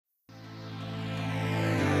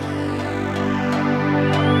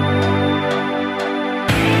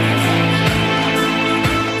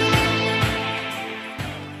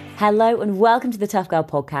Hello and welcome to the Tough Girl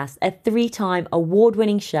Podcast, a 3-time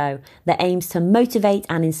award-winning show that aims to motivate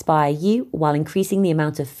and inspire you while increasing the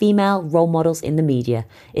amount of female role models in the media,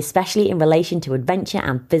 especially in relation to adventure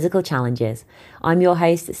and physical challenges. I'm your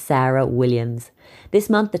host, Sarah Williams.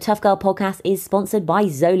 This month, the Tough Girl Podcast is sponsored by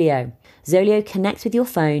Zoleo. Zoleo connects with your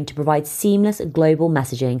phone to provide seamless global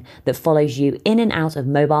messaging that follows you in and out of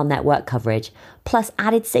mobile network coverage, plus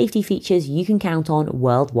added safety features you can count on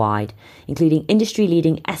worldwide, including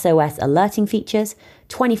industry-leading SOS alerting features,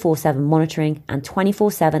 24/7 monitoring, and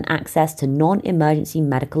 24/7 access to non-emergency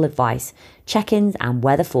medical advice, check-ins, and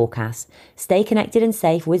weather forecasts. Stay connected and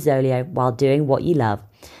safe with Zoleo while doing what you love.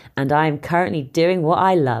 And I am currently doing what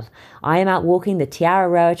I love. I am out walking the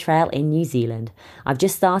Tiararoa Trail in New Zealand. I've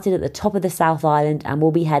just started at the top of the South Island and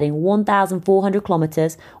will be heading 1,400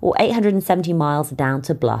 kilometres or 870 miles down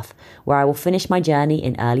to Bluff, where I will finish my journey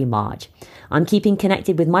in early March. I'm keeping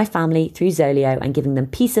connected with my family through Zoleo and giving them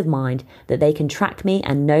peace of mind that they can track me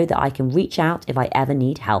and know that I can reach out if I ever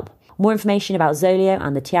need help. More information about Zoleo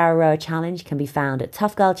and the Tiararoa Challenge can be found at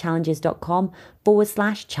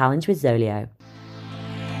toughgirlchallenges.com/challenge with Zoleo.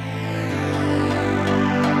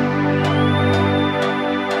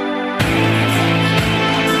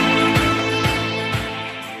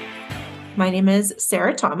 My name is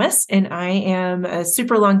Sarah Thomas, and I am a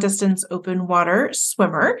super long distance open water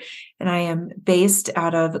swimmer, and I am based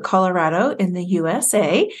out of Colorado in the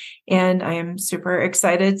USA. And I am super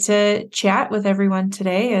excited to chat with everyone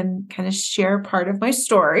today and kind of share part of my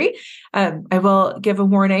story. I will give a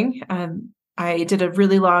warning. I did a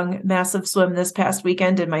really long, massive swim this past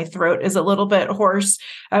weekend, and my throat is a little bit hoarse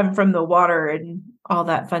from the water and all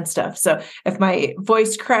that fun stuff. So if my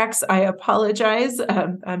voice cracks, I apologize.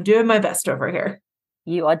 I'm doing my best over here.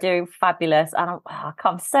 You are doing fabulous. And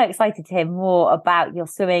I'm so excited to hear more about your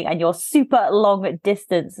swimming and your super long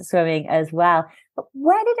distance swimming as well. But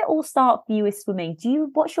where did it all start for you with swimming?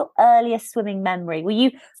 What's your earliest swimming memory? Were you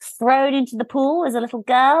thrown into the pool as a little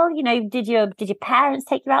girl? Did your parents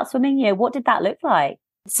take you out swimming? What did that look like?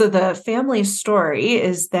 So the family story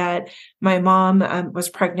is that my mom was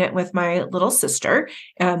pregnant with my little sister.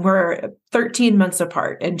 We're 13 months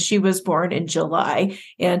apart, and she was born in July.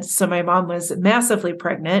 And so my mom was massively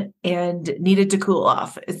pregnant and needed to cool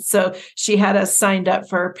off. So she had us signed up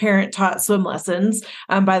for parent-taught swim lessons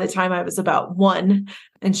by the time I was about 1.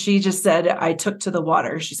 And she just said, I took to the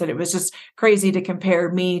water. She said it was just crazy to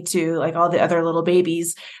compare me to like all the other little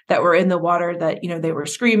babies that were in the water that, they were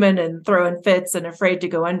screaming and throwing fits and afraid to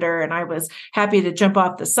go under. And I was happy to jump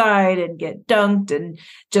off the side and get dunked and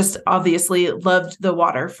just obviously loved the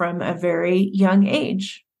water from a very young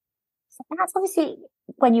age. So that's obviously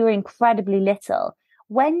when you were incredibly little.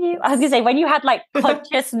 When you had like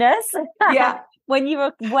consciousness, yeah. When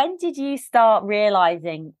did you start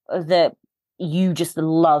realizing that you just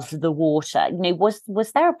loved the water? Was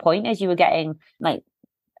there a point as you were getting like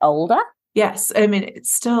older? Yes. I mean,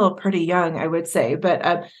 it's still pretty young, I would say,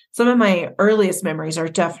 but some of my earliest memories are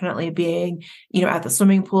definitely being, at the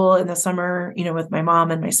swimming pool in the summer, with my mom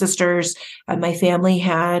and my sisters. My family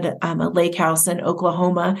had a lake house in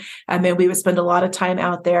Oklahoma, and we would spend a lot of time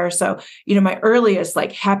out there. So, my earliest,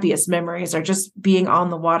 happiest memories are just being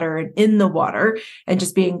on the water and in the water and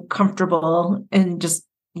just being comfortable and just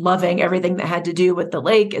loving everything that had to do with the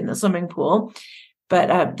lake and the swimming pool.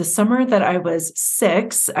 But the summer that I was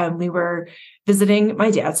 6, we were visiting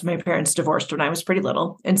my dad. So my parents divorced when I was pretty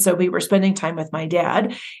little. And so we were spending time with my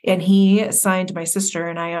dad, and he signed my sister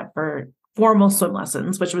and I up for formal swim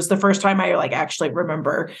lessons, which was the first time I actually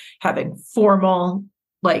remember having formal,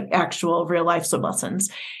 actual real life swim lessons.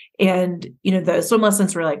 And, the swim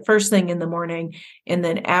lessons were first thing in the morning. And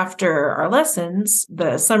then after our lessons,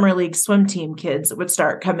 the summer league swim team kids would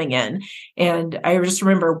start coming in. And I just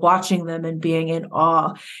remember watching them and being in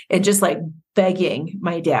awe and just begging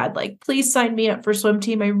my dad, please sign me up for swim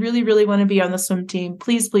team. I really, really want to be on the swim team.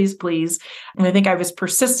 Please, please, please. And I think I was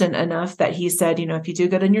persistent enough that he said, if you do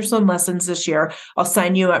good in your swim lessons this year, I'll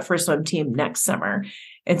sign you up for swim team next summer.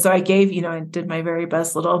 And so I did my very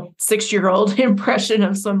best little 6-year-old impression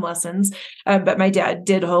of swim lessons. But my dad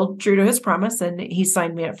did hold true to his promise, and he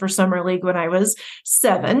signed me up for summer league when I was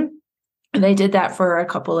 7. And I did that for a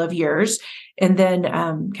couple of years. And then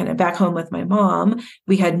kind of back home with my mom,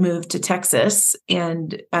 we had moved to Texas.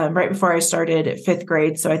 And right before I started 5th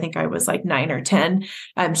grade, so I think I was 9 or 10,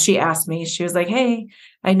 she asked me, she was like, hey,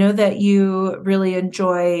 I know that you really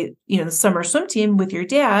enjoy, the summer swim team with your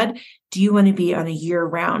dad. Do you want to be on a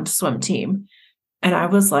year-round swim team? And I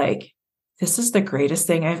was like, this is the greatest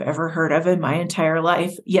thing I've ever heard of in my entire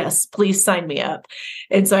life. Yes, please sign me up.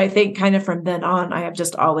 And so I think kind of from then on, I have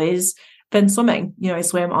just always been swimming. I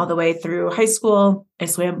swam all the way through high school. I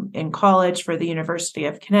swam in college for the University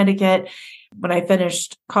of Connecticut. When I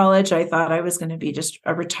finished college, I thought I was going to be just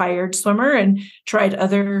a retired swimmer and tried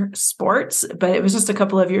other sports. But it was just a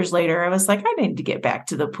couple of years later, I was like, I need to get back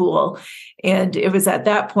to the pool. And it was at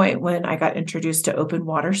that point when I got introduced to open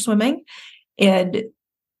water swimming. And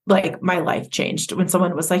like my life changed when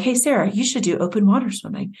someone was like, hey, Sarah, you should do open water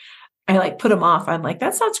swimming. I like put them off. I'm like,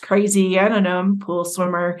 that sounds crazy. I don't know. I'm a pool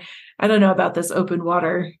swimmer. I don't know about this open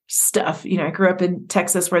water stuff. I grew up in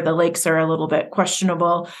Texas where the lakes are a little bit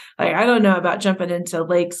questionable. Like, I don't know about jumping into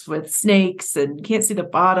lakes with snakes and can't see the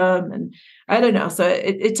bottom. And I don't know. So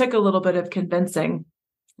it took a little bit of convincing.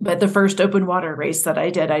 But the first open water race that I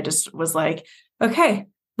did, I just was like, okay,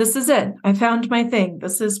 this is it. I found my thing.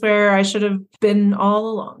 This is where I should have been all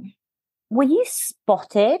along. Were you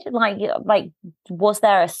spotted? Like, was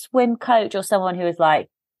there a swim coach or someone who was like,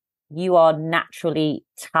 you are naturally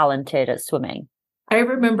talented at swimming? I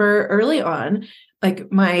remember early on, like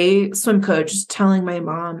my swim coach telling my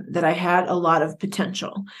mom that I had a lot of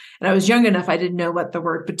potential. And I was young enough, I didn't know what the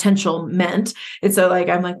word potential meant. And so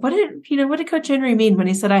I'm like, what did Coach Henry mean when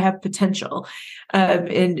he said I have potential?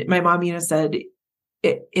 And my mom, said,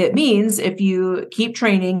 it means if you keep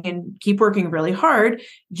training and keep working really hard,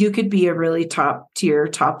 you could be a really top tier,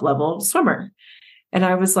 top level swimmer. And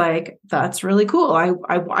I was like, that's really cool.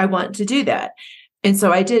 I want to do that. And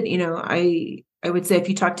so I did, I would say if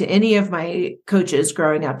you talk to any of my coaches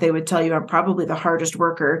growing up, they would tell you I'm probably the hardest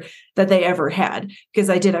worker that they ever had because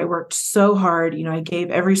I worked so hard. I gave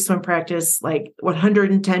every swim practice like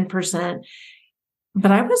 110%,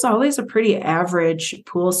 but I was always a pretty average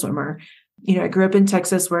pool swimmer. I grew up in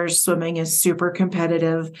Texas where swimming is super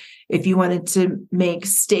competitive. If you wanted to make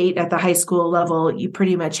state at the high school level, you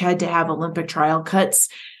pretty much had to have Olympic trial cuts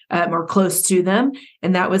or close to them.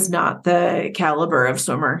 And that was not the caliber of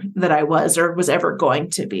swimmer that I was or was ever going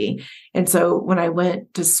to be. And so when I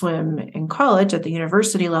went to swim in college at the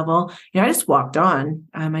university level, I just walked on.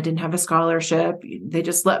 I didn't have a scholarship. They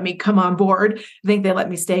just let me come on board. I think they let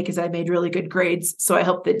me stay because I made really good grades. So I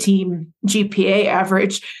helped the team GPA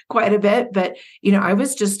average quite a bit. But, I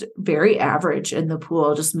was just very average in the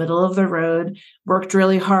pool, just middle of the road, worked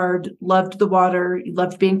really hard, loved the water,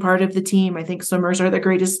 loved being part of the team. I think swimmers are the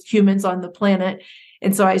greatest humans on the planet.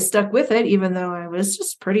 And so I stuck with it, even though I was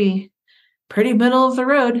just pretty middle of the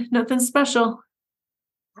road, nothing special.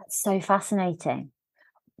 That's so fascinating.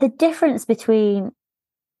 The difference between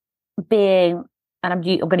being, and I'm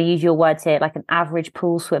going to use your words here, like an average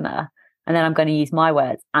pool swimmer, and then I'm going to use my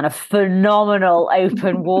words, and a phenomenal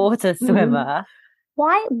open water swimmer.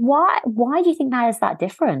 Why do you think that is that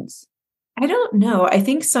difference? I don't know. I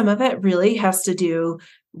think some of it really has to do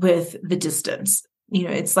with the distance.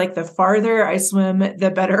 It's like the farther I swim,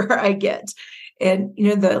 the better I get. And,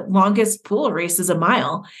 the longest pool race is a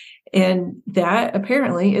mile. And that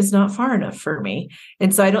apparently is not far enough for me.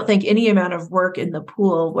 And so I don't think any amount of work in the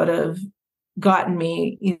pool would have gotten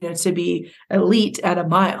me, to be elite at a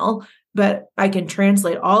mile. But I can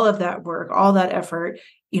translate all of that work, all that effort,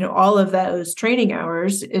 all of those training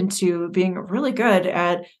hours into being really good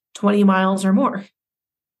at 20 miles or more.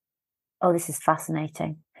 Oh, this is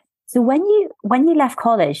fascinating. So when you left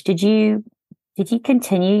college, did you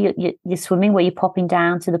continue your swimming? Were you popping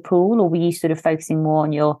down to the pool, or were you sort of focusing more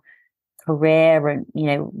on your career? And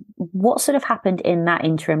what sort of happened in that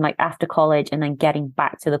interim, like after college and then getting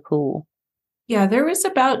back to the pool? Yeah, there was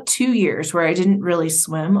about 2 years where I didn't really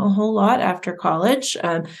swim a whole lot after college.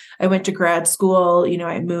 I went to grad school.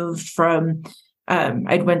 I moved from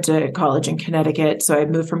I went to college in Connecticut, so I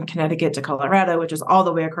moved from Connecticut to Colorado, which is all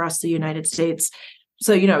the way across the United States.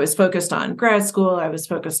 So, I was focused on grad school. I was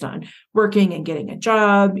focused on working and getting a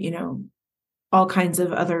job, all kinds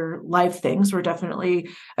of other life things were definitely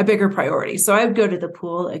a bigger priority. So I would go to the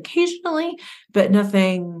pool occasionally, but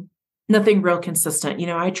nothing real consistent.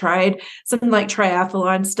 I tried something like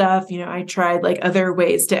triathlon stuff. I tried like other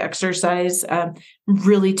ways to exercise.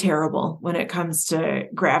 Really terrible when it comes to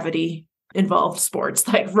gravity involved sports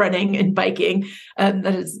like running and biking.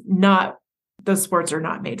 Those sports are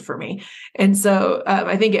not made for me. And so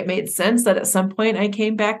I think it made sense that at some point I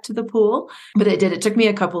came back to the pool, but it took me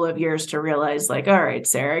a couple of years to realize like, all right,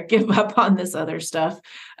 Sarah, give up on this other stuff,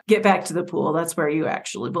 get back to the pool. That's where you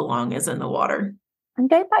actually belong, is in the water. And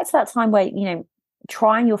going back to that time where,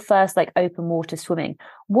 trying your first like open water swimming,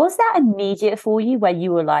 was that immediate for you where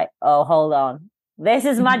you were like, oh, hold on, this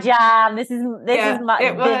is my jam. This is my,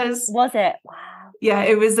 it was it? Wow. Yeah,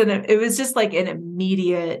 it was just like an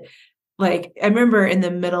immediate, like, I remember in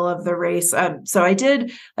the middle of the race. So I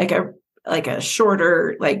did like like a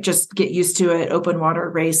shorter, like just get used to it, open water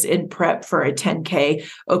race in prep for a 10K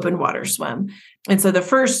open water swim. And so the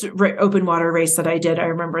first open water race that I did, I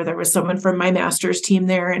remember there was someone from my master's team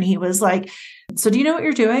there, and he was like, so do you know what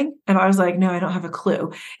you're doing? And I was like, no, I don't have a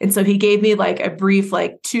clue. And so he gave me like a brief,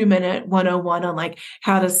 like 2-minute 101 on like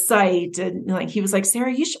how to sight. And like, he was like,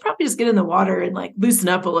 Sarah, you should probably just get in the water and like loosen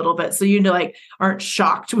up a little bit, so you know, like aren't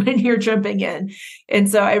shocked when you're jumping in. And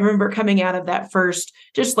so I remember coming out of that first,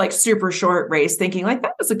 just like super short race thinking like,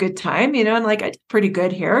 that was a good time, you know, and like, I did pretty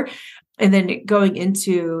good here. And then going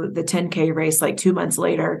into the 10K race, like 2 months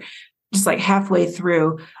later, just like halfway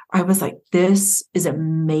through, I was like, this is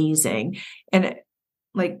amazing. And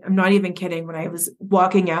like, I'm not even kidding. When I was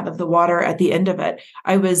walking out of the water at the end of it,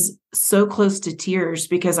 I was so close to tears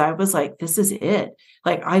because I was like, this is it.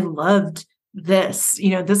 Like, I loved this, you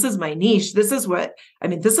know, this is my niche. This is what, I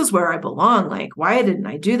mean, this is where I belong. Like, why didn't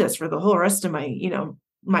I do this for the whole rest of my, you know,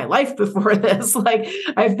 my life before this? Like,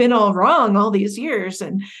 I've been all wrong all these years.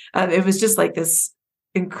 And it was just like this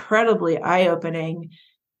incredibly eye-opening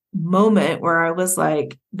moment where I was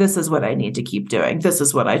like, this is what I need to keep doing. This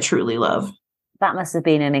is what I truly love. That must have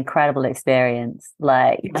been an incredible experience.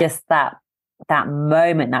 Like, just that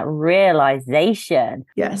moment, that realization.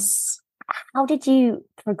 Yes. How did you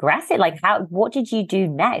progress it? Like, what did you do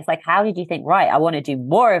next? Like, how did you think, right, I want to do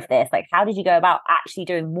more of this? Like, how did you go about actually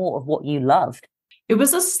doing more of what you loved? It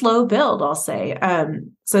was a slow build, I'll say.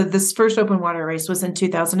 So this first open water race was in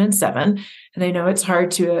 2007. And I know it's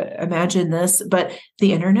hard to imagine this, but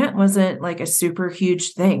the internet wasn't like a super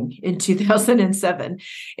huge thing in 2007.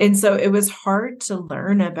 And so it was hard to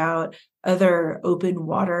learn about other open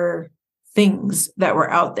water things that were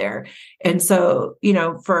out there. And so, you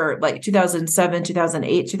know, for like 2007,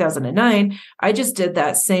 2008, 2009, I just did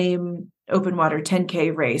that same open water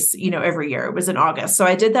 10K race, you know, every year. It was in August. So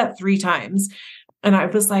I did that 3 times. And I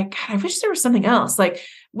was like, God, I wish there was something else. Like,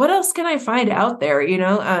 what else can I find out there? You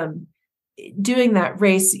know, doing that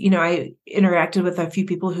race, you know, I interacted with a few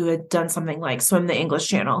people who had done something like swim the English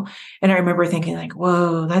Channel. And I remember thinking like,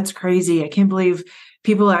 whoa, that's crazy. I can't believe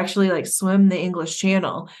people actually like swim the English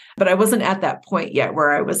Channel. But I wasn't at that point yet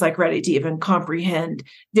where I was like ready to even comprehend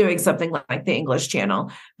doing something like the English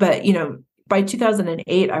Channel. But, you know, by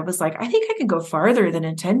 2008, I was like, I think I can go farther than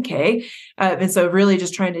a 10K. And so really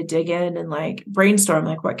just trying to dig in and like brainstorm,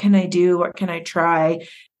 like, what can I do? What can I try?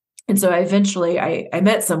 And so I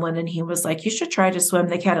met someone and he was like, you should try to swim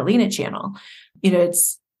the Catalina Channel. You know,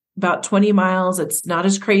 it's about 20 miles. It's not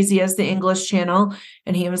as crazy as the English Channel.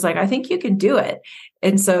 And he was like, I think you can do it.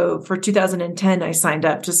 And so for 2010, I signed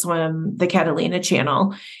up to swim the Catalina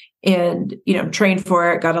Channel. And, you know, trained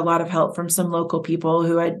for it, got a lot of help from some local people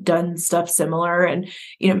who had done stuff similar and,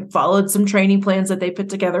 you know, followed some training plans that they put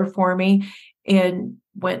together for me and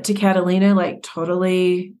went to Catalina, like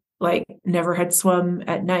totally, like never had swum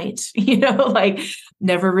at night, you know, like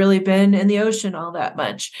never really been in the ocean all that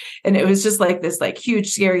much. And it was just like this like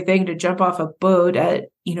huge, scary thing to jump off a boat at,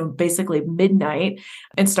 you know, basically midnight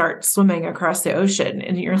and start swimming across the ocean.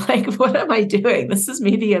 And you're like, what am I doing? This is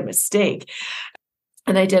maybe a mistake.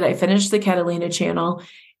 And I did. I finished the Catalina Channel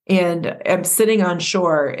and I'm sitting on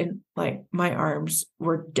shore and like my arms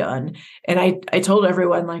were done. And I told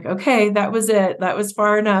everyone like, okay, that was it. That was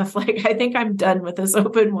far enough. Like, I think I'm done with this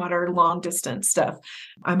open water, long distance stuff.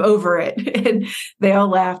 I'm over it. And they all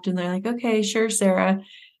laughed and they're like, okay, sure, Sarah.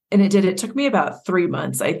 And it did. It took me about 3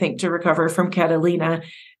 months, I think, to recover from Catalina.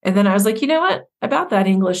 And then I was like, you know what, about that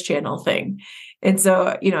English Channel thing. And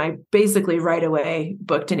so, you know, I basically right away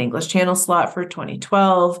booked an English Channel slot for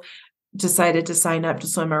 2012, decided to sign up to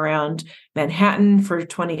swim around Manhattan for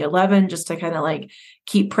 2011, just to kind of like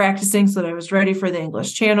keep practicing so that I was ready for the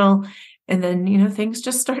English Channel. And then, you know, things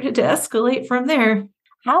just started to escalate from there.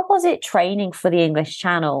 How was it training for the English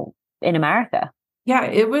Channel in America? Yeah,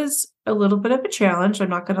 it was a little bit of a challenge. I'm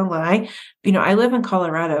not going to lie. You know, I live in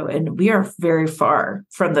Colorado and we are very far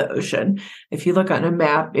from the ocean. If you look on a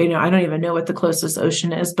map, you know, I don't even know what the closest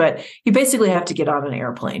ocean is, but you basically have to get on an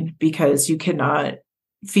airplane because you cannot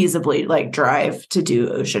feasibly like drive to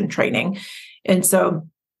do ocean training. And so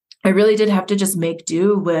I really did have to just make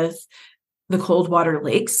do with the cold water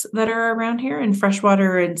lakes that are around here, and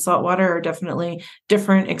freshwater and saltwater are definitely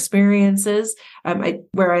different experiences.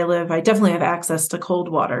 Where I live, I definitely have access to cold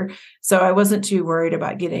water. So I wasn't too worried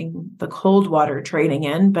about getting the cold water training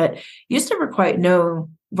in, but you just never quite know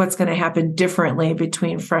what's going to happen differently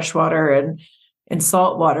between freshwater and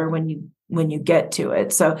saltwater when you get to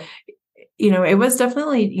it. So, you know, it was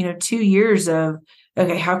definitely, you know, 2 years of,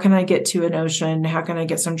 okay, how can I get to an ocean? How can I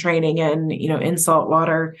get some training in, you know, in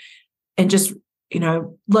saltwater? And just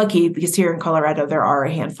lucky because here in Colorado, there are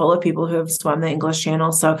a handful of people who have swum the English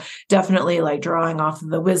Channel. So definitely like drawing off of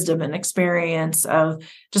the wisdom and experience of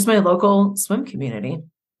just my local swim community.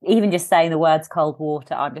 Even just saying the words cold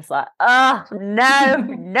water, I'm just like, oh, no,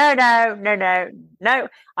 no, no, no, no, no.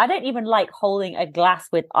 I don't even like holding a glass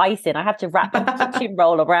with ice in. I have to wrap a kitchen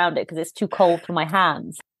roll around it because it's too cold for my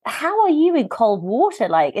hands. How are you in cold water?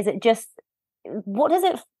 Like, is it just, what does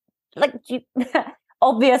it, like,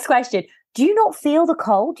 obvious question. Do you not feel the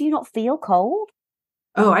cold? Do you not feel cold?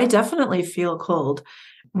 Oh, I definitely feel cold.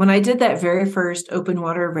 When I did that very first open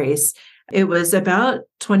water race, it was about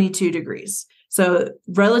 22 degrees. So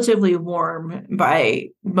relatively warm by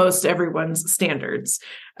most everyone's standards.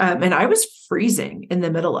 And I was freezing in the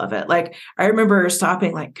middle of it. Like I remember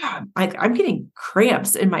stopping like, God, I'm getting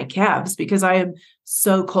cramps in my calves because I am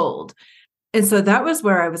so cold. And so that was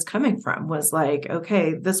where I was coming from, was like,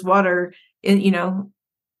 okay, this water,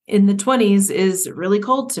 in the 20s is really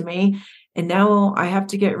cold to me. And now I have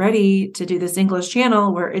to get ready to do this English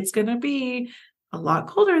Channel where it's going to be a lot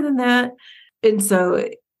colder than that. And so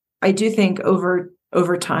I do think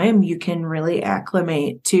over time, you can really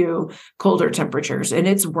acclimate to colder temperatures, and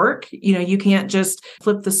it's work. You can't just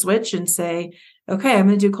flip the switch and say, okay, I'm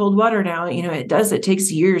going to do cold water now. It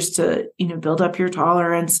takes years to, build up your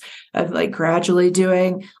tolerance of like gradually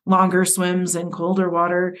doing longer swims in colder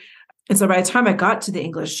water. And so by the time I got to the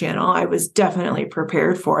English Channel, I was definitely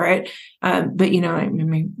prepared for it. But,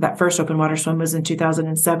 that first open water swim was in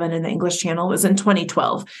 2007 and the English Channel was in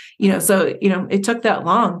 2012. So, it took that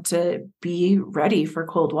long to be ready for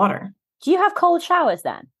cold water. Do you have cold showers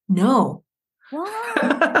then? No. What?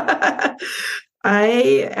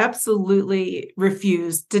 I absolutely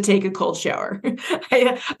refuse to take a cold shower.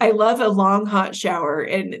 I love a long, hot shower,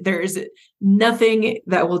 and there's nothing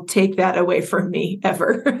that will take that away from me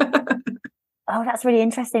ever. Oh, that's really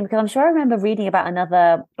interesting, because I'm sure I remember reading about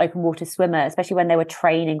another open water swimmer, especially when they were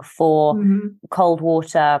training for cold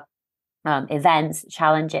water events,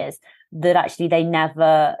 challenges, that actually they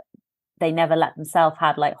never let themselves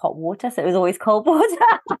have like hot water. So it was always cold water.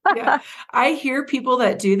 Yeah. I hear people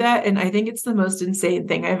that do that, and I think it's the most insane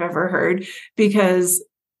thing I've ever heard, because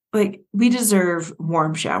like we deserve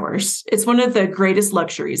warm showers. It's one of the greatest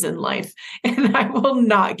luxuries in life, and I will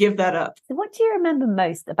not give that up. So what do you remember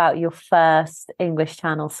most about your first English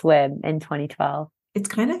Channel swim in 2012? It's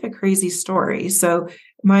kind of a crazy story. So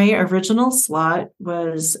my original slot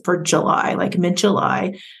was for July, like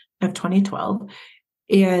mid-July of 2012.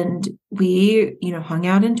 And we, hung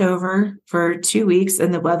out in Dover for 2 weeks,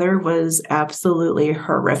 and the weather was absolutely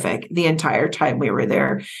horrific the entire time we were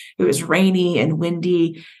there. It was rainy and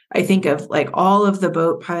windy. I think of like all of the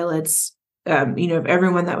boat pilots, of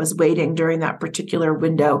everyone that was waiting during that particular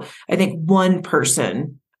window. I think one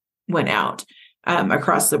person went out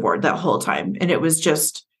across the board that whole time. And it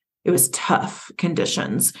was tough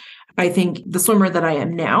conditions. I think the swimmer that I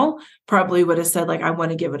am now probably would have said, like, I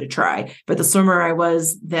want to give it a try. But the swimmer I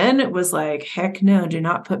was then, it was like, heck no, do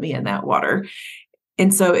not put me in that water.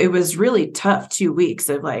 And so it was really tough 2 weeks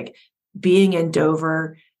of like being in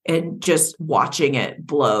Dover and just watching it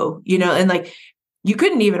blow, and like, you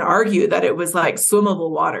couldn't even argue that it was like swimmable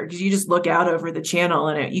water, because you just look out over the channel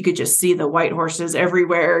and you could just see the white horses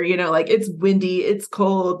everywhere, like it's windy, it's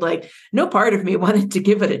cold, like no part of me wanted to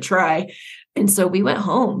give it a try. And so we went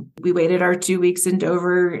home. We waited our 2 weeks in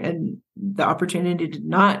Dover, and the opportunity did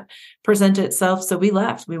not present itself. So we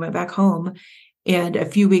left. We went back home. And a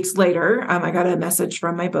few weeks later, I got a message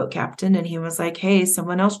from my boat captain, and he was like, hey,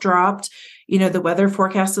 someone else dropped. The weather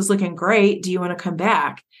forecast is looking great. Do you want to come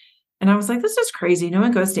back? And I was like, this is crazy. No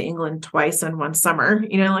one goes to England twice in one summer,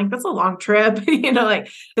 like that's a long trip,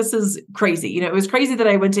 like this is crazy. It was crazy that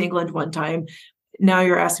I went to England one time. Now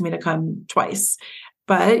you're asking me to come twice.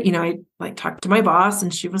 But, I like talked to my boss,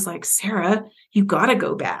 and she was like, Sarah, you got to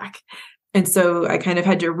go back. And so I kind of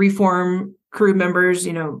had to reform crew members.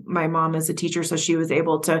 My mom is a teacher, so she was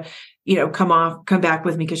able to, come back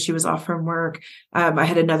with me because she was off from work. I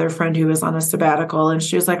had another friend who was on a sabbatical, and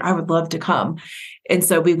she was like, I would love to come. And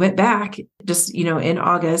so we went back just, in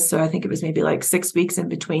August. So I think it was maybe like 6 weeks in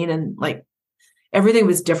between, and like everything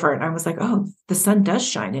was different. I was like, oh, the sun does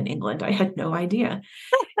shine in England. I had no idea.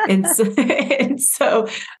 and so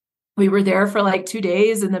we were there for like 2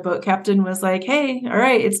 days, and the boat captain was like, hey, all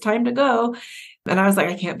right, it's time to go. And I was like,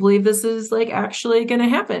 I can't believe this is like actually going to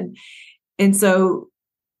happen. And so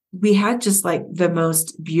we had just like the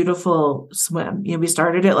most beautiful swim. We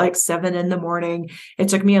started at like 7 a.m. It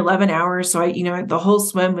took me 11 hours. So the whole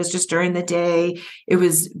swim was just during the day. It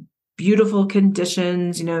was beautiful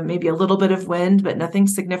conditions, maybe a little bit of wind, but nothing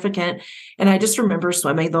significant. And I just remember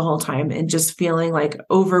swimming the whole time and just feeling like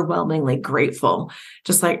overwhelmingly grateful,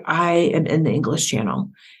 just like I am in the English Channel.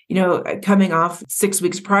 Coming off 6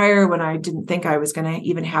 weeks prior when I didn't think I was going to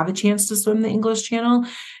even have a chance to swim the English Channel,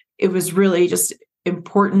 it was really just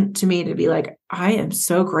important to me to be like, I am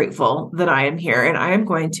so grateful that I am here and I am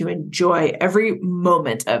going to enjoy every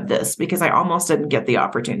moment of this because I almost didn't get the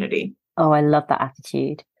opportunity. Oh, I love that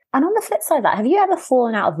attitude. And on the flip side of that, have you ever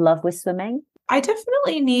fallen out of love with swimming? I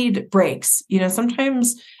definitely need breaks.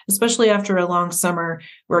 Sometimes, especially after a long summer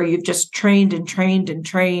where you've just trained and trained and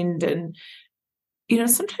trained. And,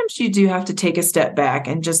 sometimes you do have to take a step back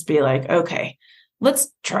and just be like, okay,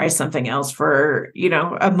 let's try something else for,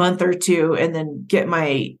 a month or two and then get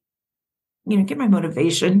my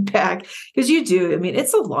motivation back. Because you do,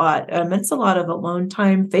 it's a lot. It's a lot of alone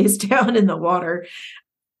time face down in the water.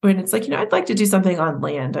 When it's like, I'd like to do something on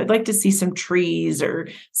land. I'd like to see some trees or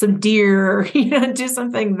some deer, or, do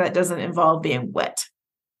something that doesn't involve being wet.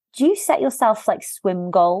 Do you set yourself like swim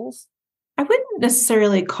goals? I wouldn't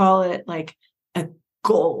necessarily call it like a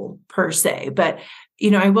goal per se, but,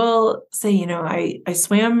 I will say, I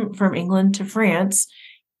swam from England to France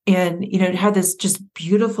and, had this just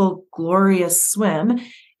beautiful, glorious swim.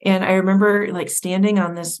 And I remember like standing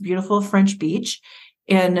on this beautiful French beach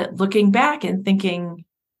and looking back and thinking,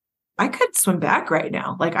 I could swim back right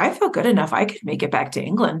now. Like I feel good enough. I could make it back to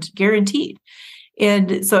England, guaranteed.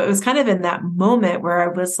 And so it was kind of in that moment where I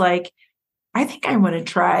was like, I think I want to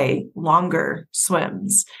try longer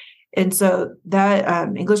swims. And so that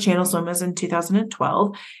English Channel swim was in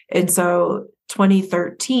 2012. And so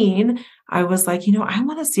 2013, I was like, I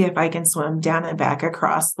want to see if I can swim down and back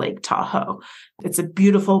across Lake Tahoe. It's a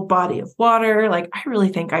beautiful body of water. Like, I really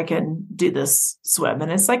think I can do this swim. And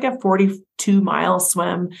it's like a 42-mile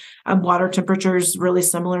swim. Water temperature is really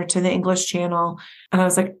similar to the English Channel. And I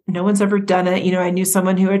was like, no one's ever done it. I knew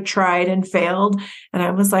someone who had tried and failed. And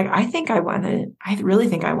I was like, I really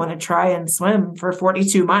think I want to try and swim for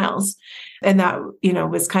 42 miles. And that,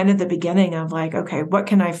 was kind of the beginning of like, okay, what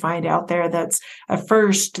can I find out there that's a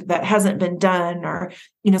first that hasn't been done, or,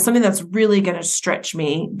 something that's really going to stretch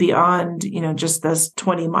me beyond, just this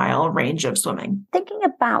 20-mile range of swimming. Thinking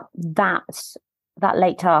about that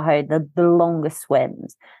Lake Tahoe, the longest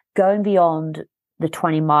swims, going beyond the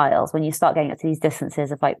 20 miles, when you start getting up to these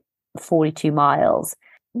distances of like 42 miles,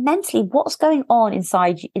 mentally, what's going on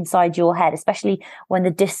inside your head, especially when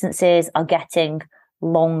the distances are getting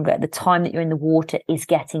longer, the time that you're in the water is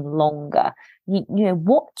getting longer?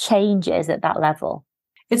 What changes at that level?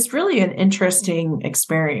 It's really an interesting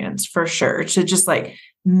experience for sure, to just like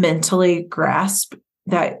mentally grasp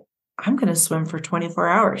that I'm going to swim for 24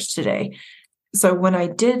 hours today. So when I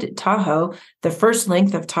did Tahoe, the first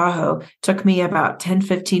length of Tahoe took me about 10,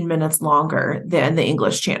 15 minutes longer than the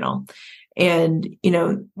English Channel. And,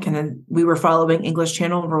 kind of we were following English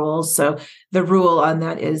Channel rules. So the rule on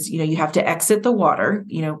that is, you have to exit the water,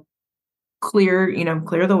 clear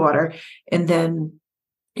the water. And then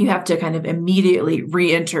you have to kind of immediately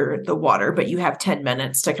re-enter the water, but you have 10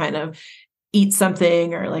 minutes to kind of eat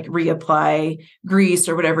something or like reapply grease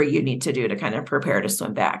or whatever you need to do to kind of prepare to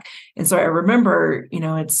swim back. And so I remember,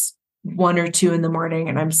 it's 1 or 2 in the morning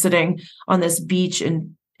and I'm sitting on this beach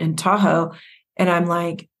in Tahoe and I'm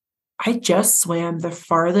like, I just swam the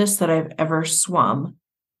farthest that I've ever swum.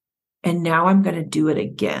 And now I'm going to do it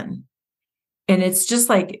again. And it's just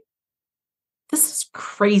like, this is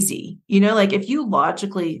crazy. Like if you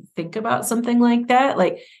logically think about something like that,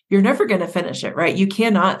 like you're never going to finish it, right? You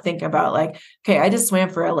cannot think about like, okay, I just swam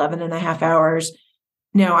for 11 and a half hours.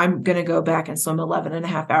 Now I'm going to go back and swim 11 and a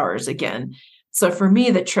half hours again. So for me,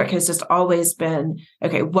 the trick has just always been,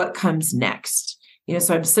 okay, what comes next?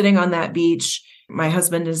 So I'm sitting on that beach. My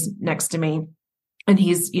husband is next to me and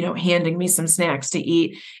he's, handing me some snacks to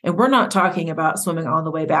eat. And we're not talking about swimming all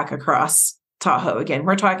the way back across Tahoe again.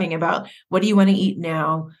 We're talking about, what do you want to eat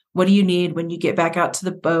now? What do you need when you get back out to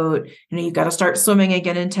the boat? You've got to start swimming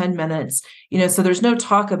again in 10 minutes. So there's no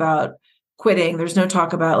talk about quitting. There's no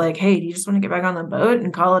talk about like, hey, do you just want to get back on the boat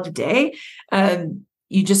and call it a day?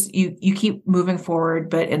 You keep moving forward,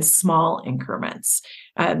 but in small increments.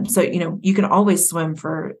 So, you can always swim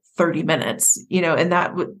for 30 minutes, and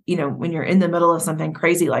that would, when you're in the middle of something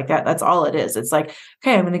crazy like that, that's all it is. It's like,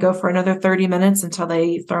 okay, I'm going to go for another 30 minutes until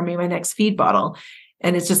they throw me my next feed bottle.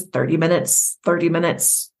 And it's just 30 minutes, 30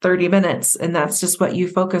 minutes, 30 minutes. And that's just what you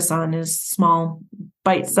focus on, is small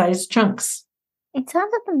bite-sized chunks. In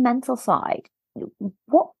terms of the mental side,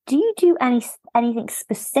 what do you do anything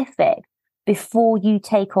specific before you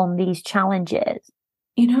take on these challenges?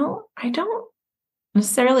 I don't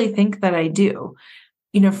necessarily think that I do.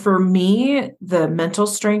 For me, the mental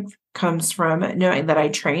strength comes from knowing that I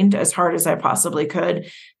trained as hard as I possibly could,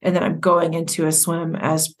 and that I'm going into a swim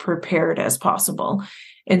as prepared as possible.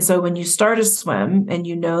 And so when you start a swim and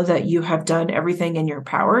you know that you have done everything in your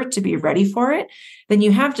power to be ready for it, then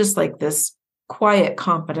you have just like this quiet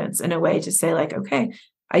confidence in a way to say like, okay,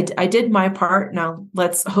 I did my part. Now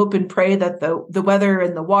let's hope and pray that the weather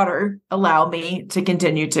and the water allow me to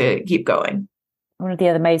continue to keep going. One of the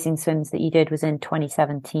other amazing swims that you did was in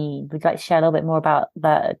 2017. Would you like to share a little bit more about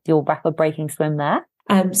your record-breaking swim there?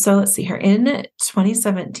 So let's see here. In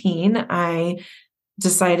 2017, I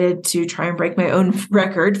decided to try and break my own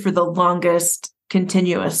record for the longest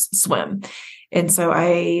continuous swim. And so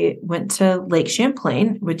I went to Lake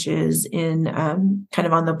Champlain, which is in kind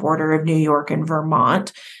of on the border of New York and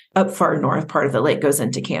Vermont, up far north. Part of the lake goes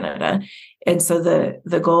into Canada. And so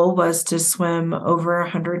the goal was to swim over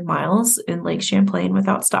 100 miles in Lake Champlain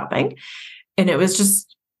without stopping. And it was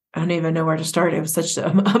just, I don't even know where to start. It was such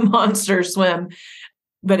a monster swim,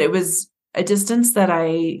 but it was a distance that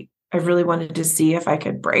I really wanted to see if I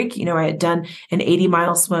could break. I had done an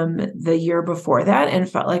 80-mile swim the year before that and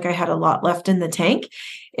felt like I had a lot left in the tank.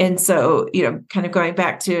 And so, kind of going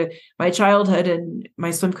back to my childhood and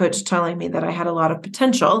my swim coach telling me that I had a lot of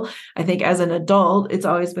potential, I think as an adult, it's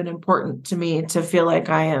always been important to me to feel like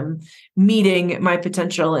I am meeting my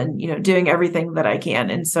potential and, doing everything that I can.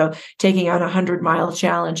 And so taking on a 100-mile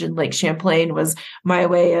challenge in Lake Champlain was my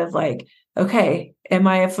way of like, okay, am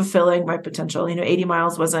I fulfilling my potential? 80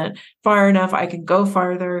 miles wasn't far enough. I can go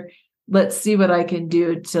farther. Let's see what I can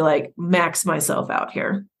do to like max myself out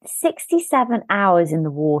here. 67 hours in the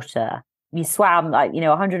water. You swam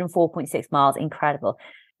 104.6 miles. Incredible.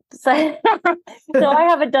 So I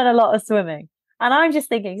haven't done a lot of swimming. And I'm just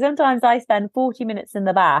thinking, sometimes I spend 40 minutes in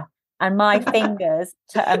the bath and my fingers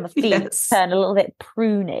and my feet turn a little bit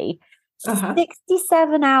pruny.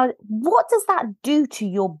 67 hours. What does that do to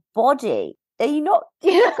your body? Are you not,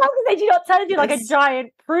 do you not turn into like a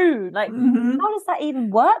giant prune? Like, how does that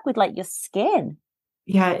even work with like your skin?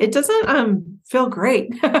 Yeah, it doesn't feel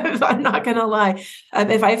great. I'm not going to lie.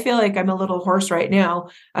 If I feel like I'm a little hoarse right now,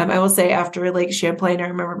 I will say after Lake Champlain, I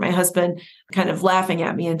remember my husband kind of laughing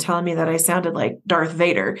at me and telling me that I sounded like Darth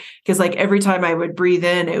Vader. Because like every time I would breathe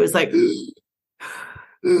in, it was like,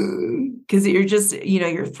 because you're just,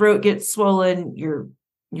 your throat gets swollen, your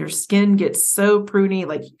skin gets so pruny,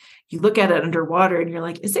 like you look at it underwater and you're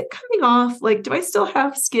like, is it coming off? Like, do I still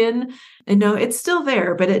have skin? And no, it's still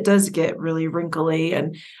there, but it does get really wrinkly.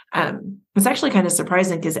 And it's actually kind of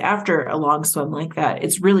surprising because after a long swim like that,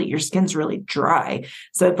 your skin's really dry.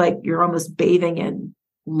 So it's like you're almost bathing in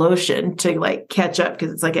lotion to like catch up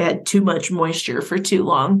because it's like it had too much moisture for too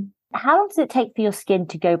long. How long does it take for your skin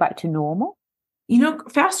to go back to normal?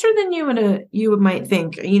 Faster than you might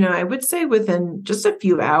think. I would say within just a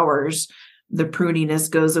few hours, the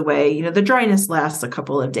pruniness goes away. The dryness lasts a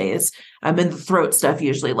couple of days. And the throat stuff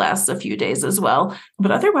usually lasts a few days as well.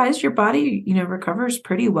 But otherwise, your body, recovers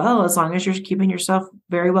pretty well as long as you're keeping yourself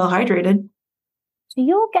very well hydrated. So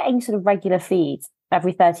you're getting sort of regular feeds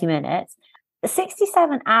every 30 minutes.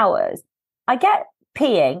 67 hours. I get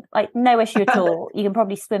peeing, like no issue at all. You can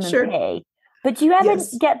probably swim and pee. But do you ever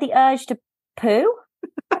get the urge to poo?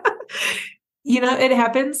 It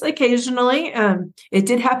happens occasionally. It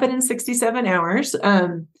did happen in 67 hours,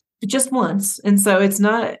 just once. And so it's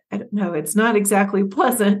not exactly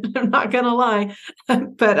pleasant. I'm not going to lie.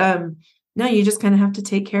 But no, you just kind of have to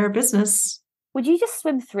take care of business. Would you just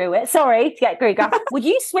swim through it? Sorry to get Greek. Would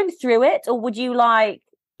you swim through it or would you like,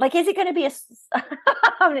 is it going to be is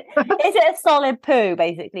it a solid poo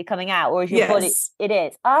basically coming out or is your body? It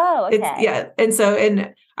is. Oh, okay.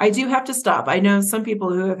 And I do have to stop. I know some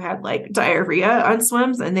people who have had like diarrhea on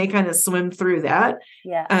swims and they kind of swim through that.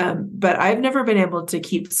 Yeah. But I've never been able to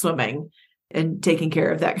keep swimming and taking care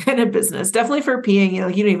of that kind of business. Definitely for peeing, you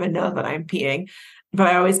don't even know that I'm peeing, but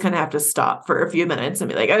I always kind of have to stop for a few minutes and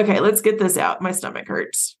be like, okay, let's get this out. My stomach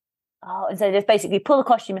hurts. Oh, and so just basically pull the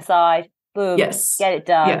costume aside. Boom. Yes. Get it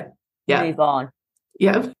done. Yeah. Move on.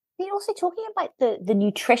 Yeah. You're also talking about the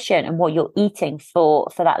nutrition and what you're eating for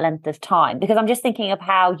that length of time, because I'm just thinking of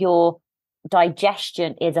how your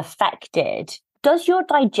digestion is affected. Does your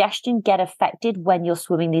digestion get affected when you're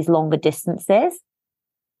swimming these longer distances?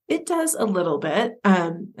 It does a little bit.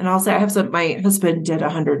 And I'll say my husband did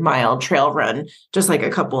 100-mile trail run just like a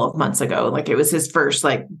couple of months ago. Like it was his first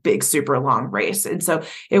like big, super long race. And so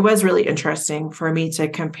it was really interesting for me to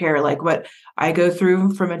compare like what I go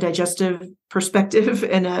through from a digestive perspective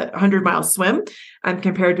in a 100-mile swim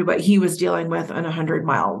compared to what he was dealing with on a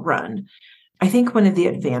 100-mile run. I think one of the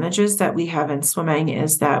advantages that we have in swimming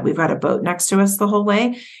is that we've got a boat next to us the whole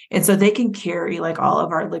way. And so they can carry like all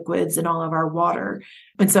of our liquids and all of our water.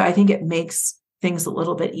 And so I think it makes things a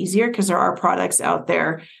little bit easier because there are products out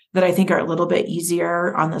there that I think are a little bit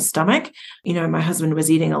easier on the stomach. My husband was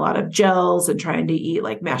eating a lot of gels and trying to eat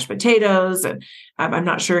like mashed potatoes. And I'm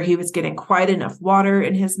not sure he was getting quite enough water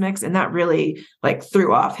in his mix. And that really like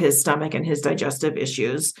threw off his stomach and his digestive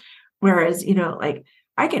issues. Whereas, like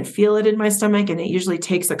I can feel it in my stomach, and it usually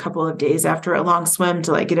takes a couple of days after a long swim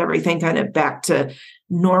to like get everything kind of back to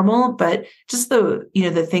normal. But just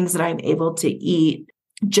the things that I'm able to eat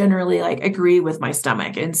generally like agree with my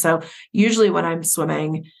stomach. And so usually when I'm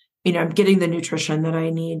swimming, I'm getting the nutrition that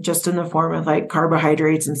I need just in the form of like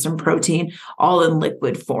carbohydrates and some protein, all in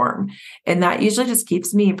liquid form. And that usually just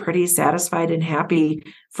keeps me pretty satisfied and happy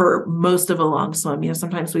for most of a long swim.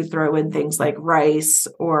 Sometimes we throw in things like rice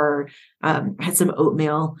or had some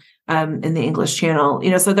oatmeal in the English Channel.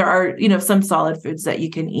 So there are, some solid foods that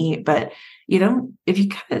you can eat, but if you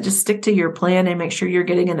kind of just stick to your plan and make sure you're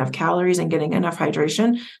getting enough calories and getting enough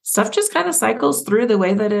hydration, stuff just kind of cycles through the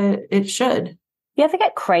way that it should. You ever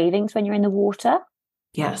get cravings when you're in the water?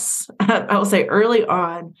 Yes. I will say early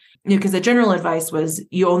on, because the general advice was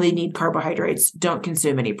you only need carbohydrates, don't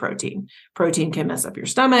consume any protein. Protein can mess up your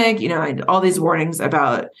stomach, and all these warnings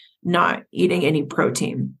about not eating any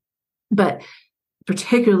protein. But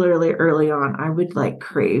particularly early on, I would like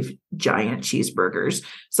crave giant cheeseburgers.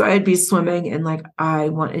 So I'd be swimming and like, I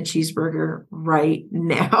want a cheeseburger right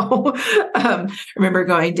now. I remember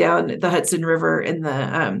going down the Hudson River in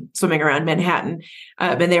the swimming around Manhattan,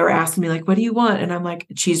 and they were asking me like, what do you want? And I'm like,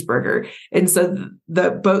 a cheeseburger. And so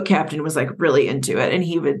the boat captain was like really into it. And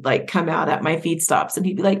he would like come out at my feed stops and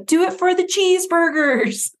he'd be like, do it for the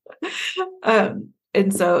cheeseburgers.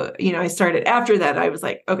 And so, I started after that, I was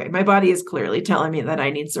like, okay, my body is clearly telling me that I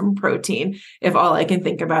need some protein if all I can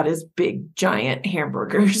think about is big, giant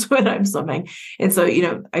hamburgers when I'm swimming. And so,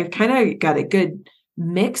 I've kind of got a good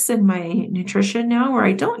mix in my nutrition now where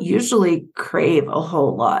I don't usually crave a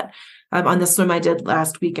whole lot. On the swim I did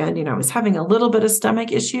last weekend, I was having a little bit of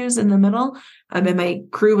stomach issues in the middle. And my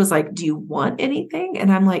crew was like, do you want anything? And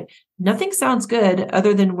I'm like, nothing sounds good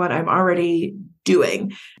other than what I'm already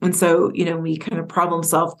doing. And so, we kind of problem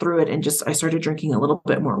solved through it, and I started drinking a little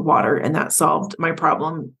bit more water, and that solved my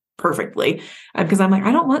problem perfectly. Because I'm like,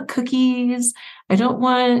 I don't want cookies. I don't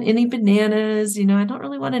want any bananas. I don't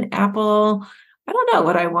really want an apple. I don't know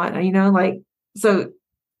what I want, so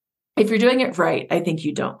if you're doing it right, I think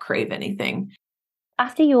you don't crave anything.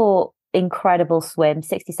 After your incredible swim,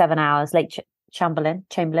 67 hours, Lake Champlain.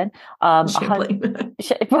 Champlain.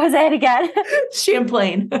 Was it again?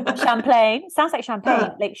 Champlain. Champlain. Sounds like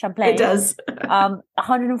champagne. Lake Champlain. It does.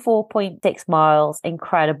 104.6 miles.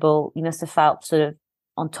 Incredible. You must have felt sort of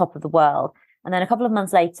on top of the world. And then a couple of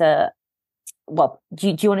months later, well,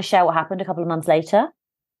 do you want to share what happened a couple of months later?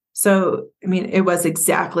 So, it was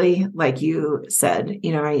exactly like you said.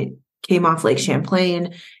 I came off Lake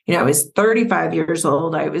Champlain. I was 35 years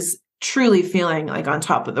old. I was truly feeling like on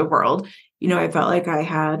top of the world. I felt like I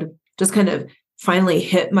had just kind of finally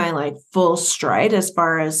hit my like full stride as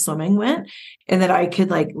far as swimming went, and that I could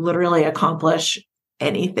like literally accomplish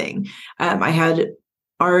anything. I had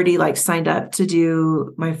already like signed up to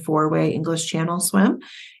do my 4-way English Channel swim.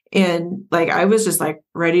 And like, I was just like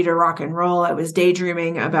ready to rock and roll. I was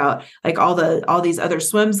daydreaming about like all these other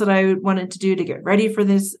swims that I wanted to do to get ready for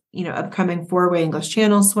this, upcoming 4-way English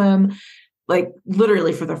Channel swim. Like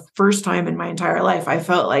literally for the first time in my entire life, I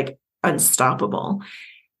felt like unstoppable.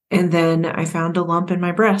 And then I found a lump in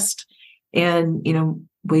my breast and,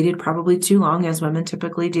 waited probably too long, as women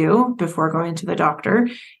typically do, before going to the doctor.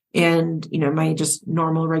 And, my just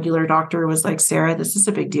normal regular doctor was like, Sarah, this is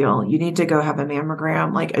a big deal. You need to go have a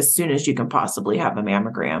mammogram, like as soon as you can possibly have a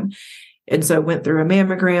mammogram. And so I went through a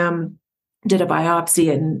mammogram, did a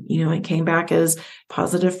biopsy, and, it came back as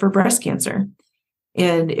positive for breast cancer.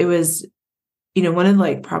 And it was, one of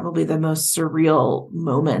like probably the most surreal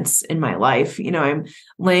moments in my life. I'm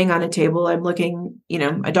laying on a table, I'm looking,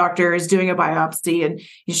 a doctor is doing a biopsy, and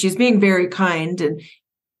she's being very kind. And,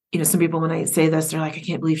 some people, when I say this, they're like, I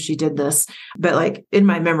can't believe she did this. But like in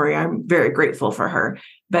my memory, I'm very grateful for her.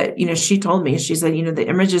 But, she told me, she said, the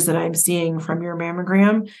images that I'm seeing from your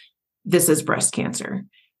mammogram, this is breast cancer.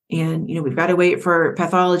 And, we've got to wait for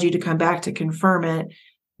pathology to come back to confirm it.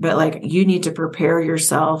 But like, you need to prepare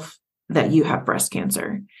yourself that you have breast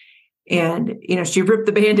cancer. And, she ripped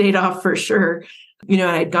the Band-Aid off for sure. And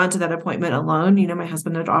I'd gone to that appointment alone. My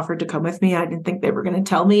husband had offered to come with me. I didn't think they were going to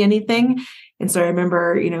tell me anything. And so I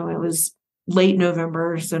remember, it was late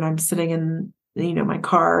November. So I'm sitting in my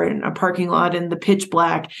car in a parking lot in the pitch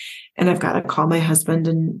black. And I've got to call my husband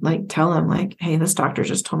and like tell him like, hey, this doctor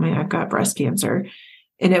just told me I've got breast cancer.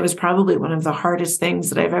 And it was probably one of the hardest things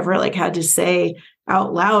that I've ever like had to say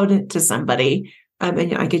out loud to somebody.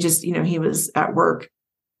 And I could just, he was at work,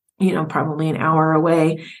 probably an hour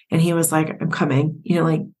away. And he was like, I'm coming,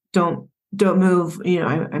 like, don't move.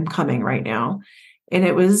 I'm coming right now. And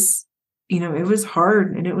it was, it was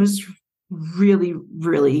hard, and it was really,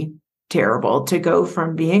 really terrible to go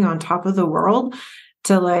from being on top of the world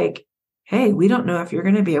to like, hey, we don't know if you're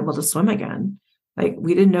going to be able to swim again. Like,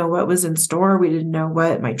 we didn't know what was in store. We didn't know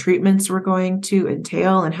what my treatments were going to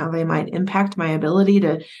entail and how they might impact my ability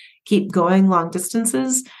to keep going long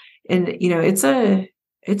distances. And,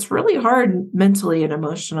 it's really hard mentally and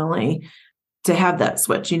emotionally to have that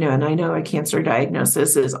switch, and I know a cancer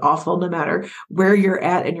diagnosis is awful no matter where you're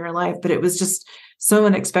at in your life, but it was just so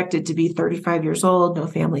unexpected to be 35 years old, no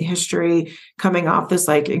family history, coming off this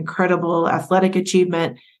like incredible athletic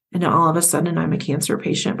achievement. And all of a sudden I'm a cancer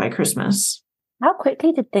patient by Christmas. How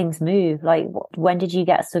quickly did things move? Like, when did you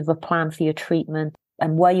get sort of a plan for your treatment?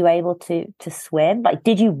 And were you able to swim? Like,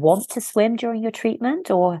 did you want to swim during your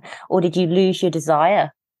treatment, or did you lose your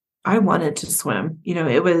desire? I wanted to swim.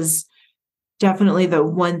 It was definitely the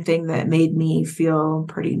one thing that made me feel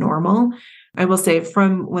pretty normal. I will say,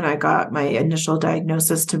 from when I got my initial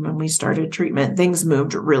diagnosis to when we started treatment, things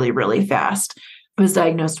moved really, really fast. I was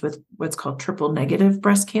diagnosed with what's called triple negative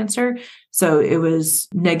breast cancer. So it was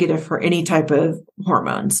negative for any type of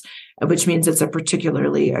hormones, which means it's a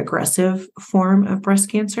particularly aggressive form of breast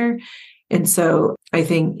cancer. And so I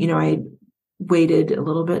think, I waited a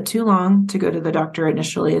little bit too long to go to the doctor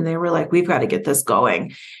initially, and they were like, we've got to get this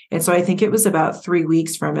going. And so I think it was about 3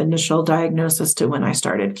 weeks from initial diagnosis to when I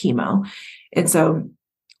started chemo. And so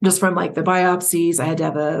just from like the biopsies, I had to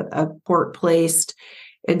have a port placed.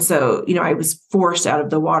 And so, I was forced out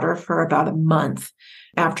of the water for about a month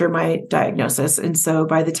after my diagnosis. And so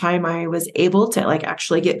by the time I was able to like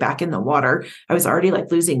actually get back in the water, I was already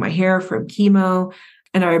like losing my hair from chemo.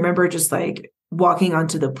 And I remember just like walking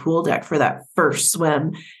onto the pool deck for that first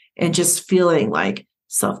swim and just feeling like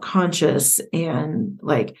self-conscious and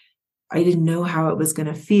like I didn't know how it was going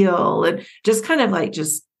to feel, and just kind of like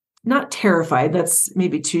just not terrified. That's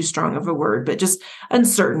maybe too strong of a word, but just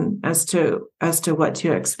uncertain as to what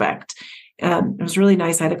to expect. It was really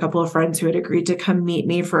nice. I had a couple of friends who had agreed to come meet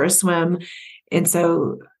me for a swim. And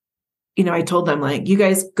so, I told them like, you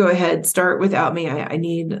guys go ahead, start without me. I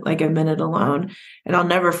need like a minute alone. And I'll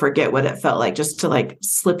never forget what it felt like just to like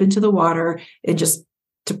slip into the water and just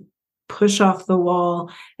to push off the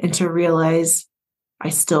wall and to realize I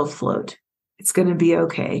still float. It's going to be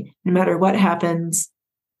okay. No matter what happens,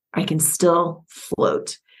 I can still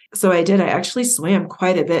float. So I did. I actually swam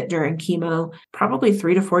quite a bit during chemo, probably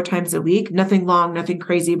 3 to 4 times a week. Nothing long, nothing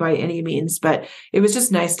crazy by any means, but it was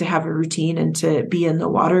just nice to have a routine and to be in the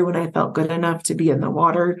water when I felt good enough to be in the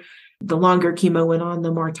water. The longer chemo went on,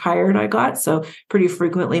 the more tired I got. So pretty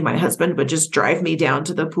frequently my husband would just drive me down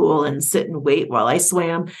to the pool and sit and wait while I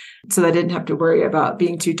swam, so that I didn't have to worry about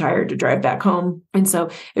being too tired to drive back home. And so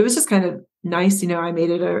it was just kind of nice. I made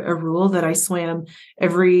it a rule that I swam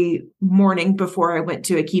every morning before I went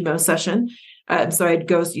to a chemo session. So I'd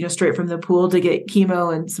go, straight from the pool to get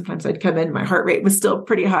chemo. And sometimes I'd come in, my heart rate was still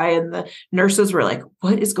pretty high. And the nurses were like,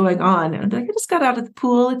 what is going on? And I'm like, I just got out of the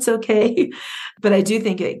pool. It's okay. But I do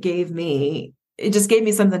think it just gave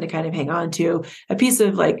me something to kind of hang on to, a piece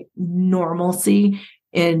of like normalcy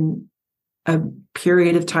in a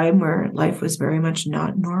period of time where life was very much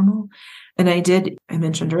not normal. And I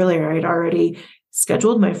mentioned earlier, I'd already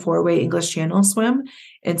scheduled my 4-way English Channel swim.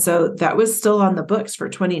 And so that was still on the books for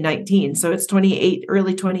 2019. So it's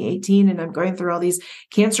early 2018. And I'm going through all these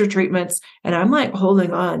cancer treatments. And I'm like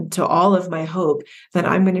holding on to all of my hope that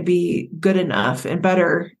I'm going to be good enough and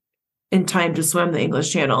better in time to swim the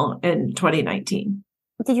English Channel in 2019.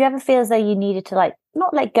 Did you ever feel as though you needed to like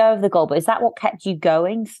not let go of the goal, but is that what kept you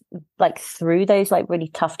going like through those like really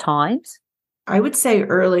tough times? I would say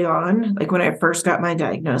early on, like when I first got my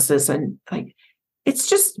diagnosis, and like, it's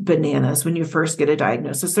just bananas when you first get a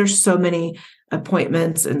diagnosis. There's so many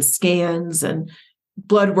appointments and scans and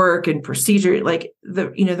blood work and procedure. Like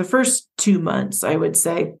the first 2 months, I would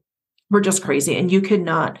say, were just crazy. And you could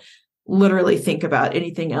not literally think about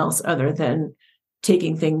anything else other than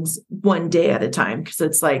taking things one day at a time. Because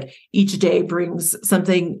it's like each day brings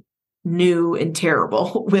something new and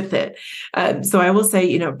terrible with it. So I will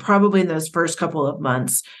say, probably in those first couple of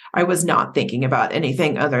months, I was not thinking about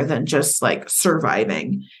anything other than just like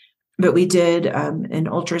surviving. But we did an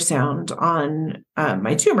ultrasound on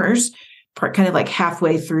my tumors kind of like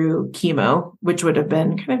halfway through chemo, which would have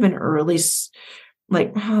been kind of an early,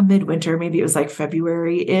 like midwinter, maybe it was like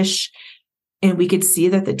February-ish. And we could see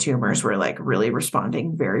that the tumors were like really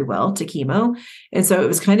responding very well to chemo. And so it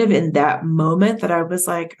was kind of in that moment that I was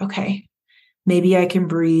like, okay, maybe I can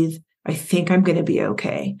breathe. I think I'm going to be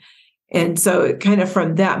okay. And so kind of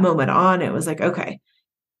from that moment on, it was like, okay,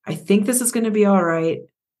 I think this is going to be all right.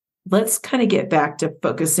 Let's kind of get back to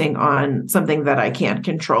focusing on something that I can't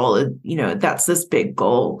control. And, that's this big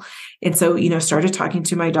goal. And so, started talking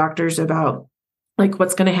to my doctors about like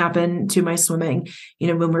what's going to happen to my swimming,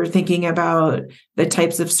 when we're thinking about the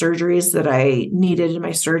types of surgeries that I needed in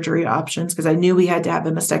my surgery options, because I knew we had to have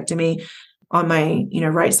a mastectomy on my,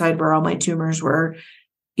 right side where all my tumors were,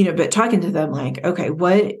 but talking to them like, okay,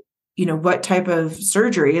 what type of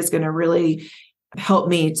surgery is going to really help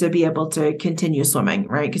me to be able to continue swimming,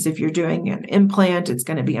 right? Because if you're doing an implant, it's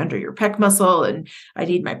going to be under your pec muscle and I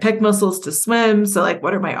need my pec muscles to swim. So like,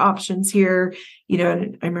 what are my options here?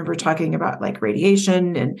 And I remember talking about like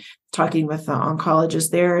radiation and talking with the oncologist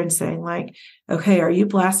there and saying like, okay, are you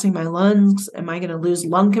blasting my lungs? Am I going to lose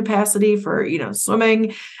lung capacity for,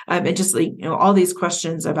 swimming? And just like, all these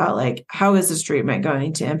questions about like, how is this treatment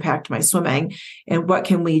going to impact my swimming and what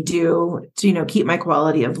can we do to, keep my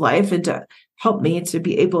quality of life and to help me to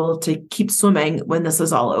be able to keep swimming when this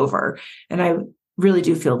is all over. And I really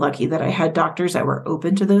do feel lucky that I had doctors that were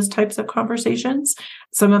open to those types of conversations.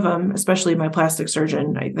 Some of them, especially my plastic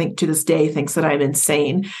surgeon, I think to this day thinks that I'm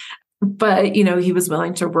insane. But, he was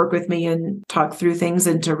willing to work with me and talk through things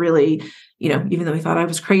and to really, even though he thought I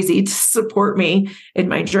was crazy, to support me in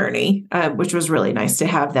my journey, which was really nice to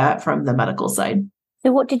have that from the medical side.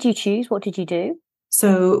 So what did you choose? What did you do?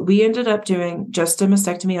 So we ended up doing just a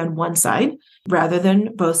mastectomy on one side rather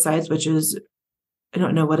than both sides, which is, I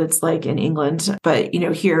don't know what it's like in England, but,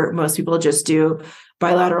 here most people just do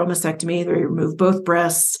bilateral mastectomy. They remove both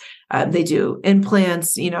breasts. They do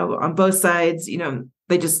implants, on both sides,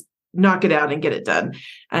 they just knock it out and get it done.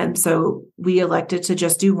 And so we elected to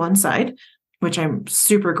just do one side, which I'm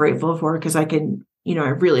super grateful for because I can, I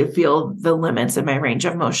really feel the limits of my range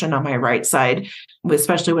of motion on my right side,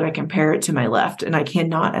 especially when I compare it to my left. And I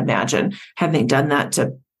cannot imagine having done that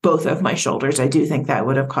to both of my shoulders. I do think that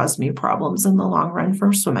would have caused me problems in the long run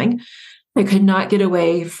for swimming. I could not get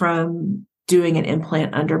away from doing an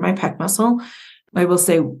implant under my pec muscle. I will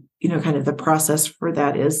say, kind of the process for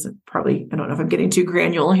that is probably, I don't know if I'm getting too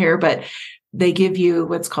granular here, but they give you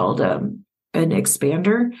what's called an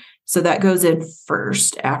expander. So that goes in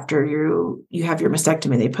first after you have your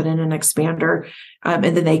mastectomy. They put in an expander, and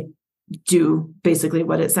then they do basically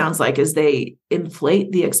what it sounds like is they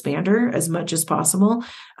inflate the expander as much as possible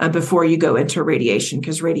before you go into radiation,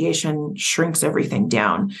 because radiation shrinks everything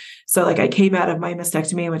down. So like I came out of my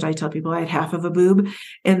mastectomy, which I tell people I had half of a boob.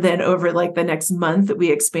 And then over like the next month,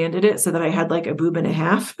 we expanded it so that I had like a boob and a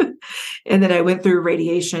half. And then I went through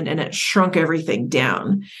radiation and it shrunk everything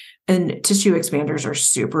down. And tissue expanders are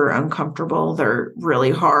super uncomfortable. They're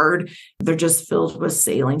really hard. They're just filled with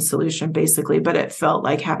saline solution, basically, but it felt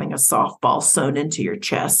like having a softball sewn into your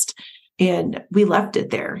chest. And we left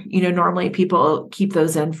it there. Normally people keep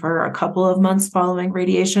those in for a couple of months following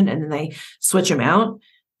radiation, and then they switch them out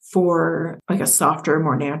for like a softer,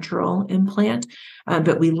 more natural implant.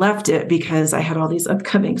 But we left it because I had all these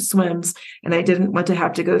upcoming swims and I didn't want to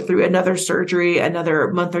have to go through another surgery,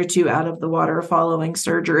 another month or two out of the water following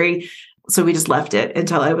surgery. So we just left it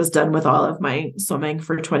until I was done with all of my swimming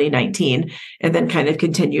for 2019 and then kind of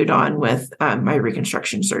continued on with my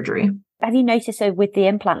reconstruction surgery. Have you noticed, so with the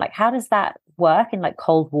implant, like how does that work in like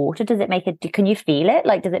cold water? Can you feel it?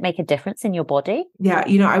 Like, does it make a difference in your body? Yeah.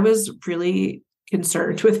 I was really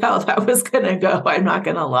concerned with how that was going to go. I'm not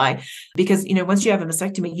going to lie, because, once you have a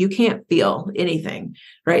mastectomy, you can't feel anything,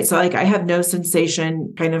 right? So like I have no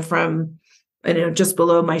sensation kind of from, just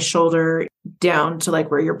below my shoulder down to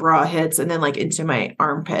like where your bra hits and then like into my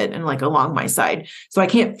armpit and like along my side. So I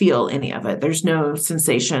can't feel any of it. There's no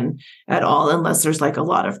sensation at all unless there's like a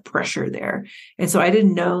lot of pressure there. And so I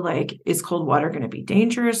didn't know, like, is cold water going to be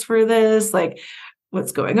dangerous for this? Like,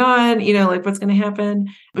 what's going on, like what's going to happen,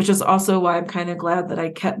 which is also why I'm kind of glad that I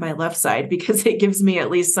kept my left side, because it gives me at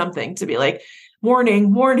least something to be like,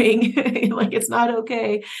 warning, like it's not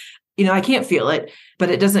okay. I can't feel it, but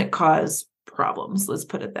it doesn't cause problems. Let's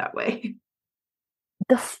put it that way.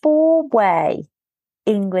 The 4-way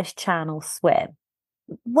English Channel swim.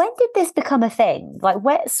 When did this become a thing? Like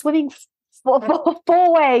swimming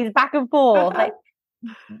four ways back and forth. Like,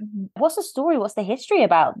 what's the story? What's the history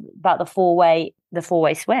about the four-way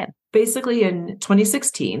swim? Basically, in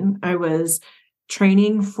 2016, I was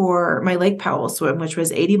training for my Lake Powell swim, which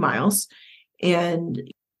was 80 miles.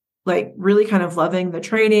 And like really kind of loving the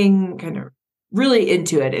training, kind of really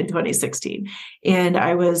into it in 2016. And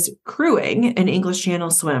I was crewing an English Channel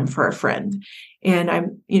swim for a friend. And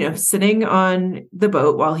I'm, sitting on the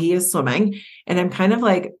boat while he is swimming. And I'm kind of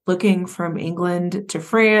like looking from England to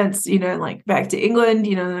France, like back to England,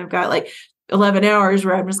 and I've got like 11 hours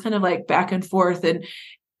where I'm just kind of like back and forth. And,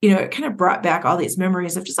 it kind of brought back all these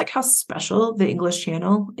memories of just like how special the English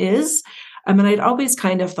Channel is. And I'd always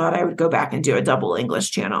kind of thought I would go back and do a double English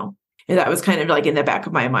Channel. And that was kind of like in the back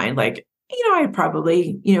of my mind, like, I'd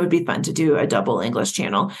probably, it would be fun to do a double English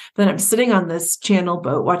Channel. Then I'm sitting on this channel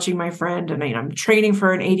boat watching my friend, and I'm training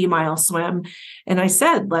for an 80-mile swim. And I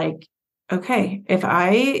said, like, okay, if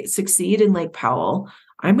I succeed in Lake Powell,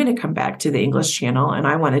 I'm going to come back to the English Channel and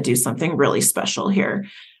I want to do something really special here.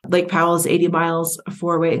 Lake Powell is 80 miles, a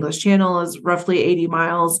 4-way English Channel is roughly 80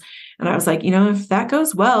 miles. And I was like, if that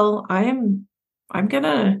goes well, I'm going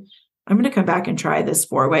to come back and try this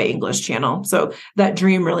 4-way English Channel. So that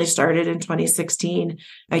dream really started in 2016.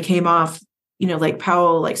 I came off, Lake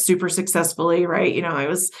Powell, like super successfully, right? I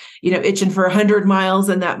was, itching for 100 miles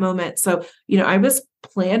in that moment. So, I was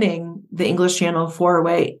planning the English Channel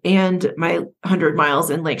 4-way and my 100 miles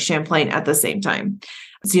in Lake Champlain at the same time.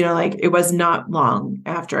 So, like it was not long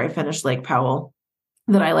after I finished Lake Powell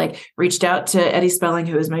that I like reached out to Eddie Spelling,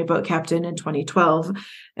 who was my boat captain in 2012.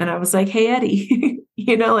 And I was like, hey, Eddie,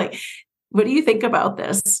 like, what do you think about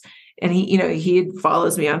this? And he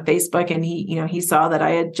follows me on Facebook, and he saw that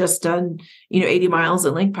I had just done, 80 miles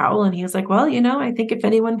in Lake Powell. And he was like, well, I think if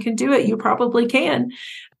anyone can do it, you probably can.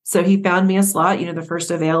 So he found me a slot. The first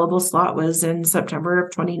available slot was in September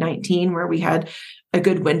of 2019, where we had a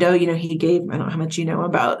good window. He gave, I don't know how much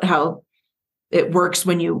about how it works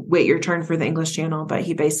when you wait your turn for the English Channel, but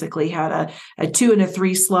he basically had a 2 and a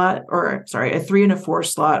 3 slot, a 3 and a 4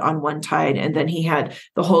 slot on one tide. And then he had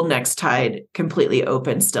the whole next tide completely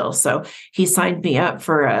open still. So he signed me up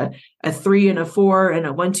for a 3 and a 4 and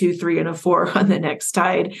a 1, 2, 3 and a 4 on the next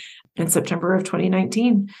tide in September of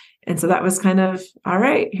 2019. And so that was kind of, all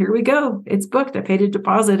right, here we go. It's booked. I paid a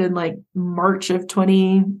deposit in like March of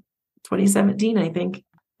 2017, I think.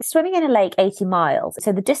 Swimming in a lake 80 miles,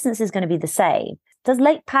 so the distance is going to be the same. Does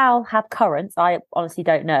Lake Powell have currents? I honestly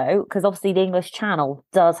don't know, because obviously the English Channel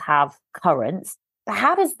does have currents. But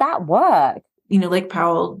how does that work? Lake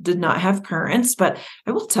Powell did not have currents, but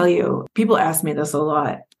I will tell you, people ask me this a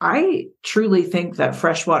lot. I truly think that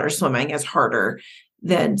freshwater swimming is harder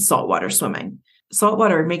than saltwater swimming.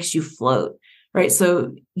 Saltwater makes you float, right?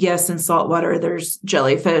 So yes, in saltwater, there's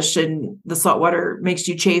jellyfish and the saltwater makes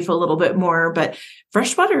you chafe a little bit more, but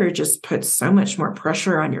freshwater just puts so much more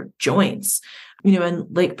pressure on your joints. In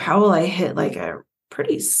Lake Powell, I hit like a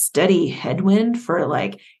pretty steady headwind for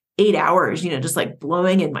like 8 hours, just like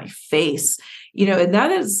blowing in my face, and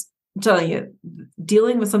that is, I'm telling you,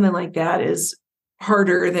 dealing with something like that is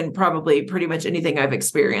harder than probably pretty much anything I've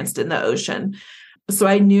experienced in the ocean. So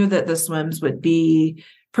I knew that the swims would be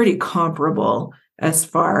pretty comparable as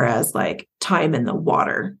far as like time in the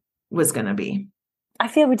water was going to be. I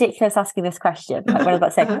feel ridiculous asking this question. Like, what I was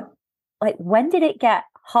about to say, like, when did it get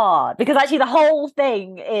hard? Because actually the whole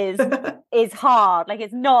thing is hard. Like,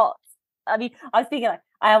 it's not, I mean, I was thinking like,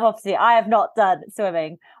 I have not done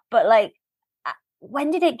swimming, but like,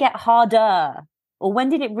 when did it get harder? Or when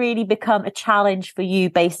did it really become a challenge for you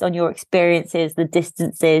based on your experiences, the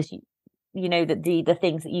distances, the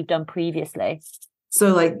things that you've done previously?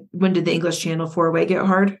 So like, when did the English Channel 4-way get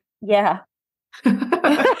hard? Yeah.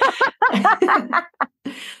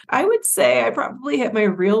 I would say I probably hit my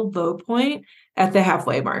real low point at the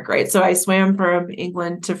halfway mark, right? So I swam from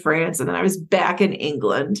England to France, and then I was back in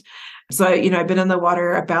England. So, I've been in the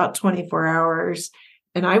water about 24 hours,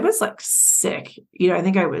 and I was like sick. I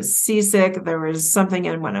think I was seasick. There was something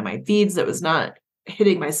in one of my feeds that was not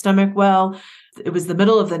hitting my stomach well. It was the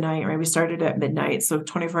middle of the night, right? We started at midnight. So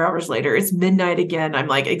 24 hours later, it's midnight again. I'm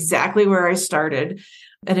like exactly where I started.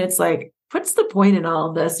 And it's like, what's the point in all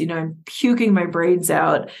of this? I'm puking my brains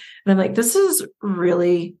out. And I'm like, this is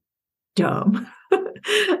really dumb.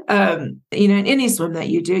 In any swim that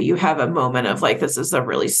you do, you have a moment of like, this is a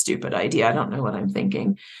really stupid idea. I don't know what I'm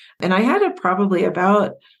thinking. And I had probably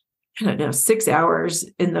about, 6 hours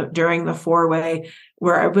during the 4-way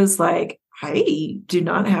where I was like, I do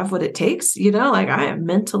not have what it takes. Like I am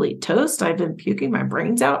mentally toast. I've been puking my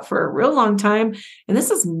brains out for a real long time, and this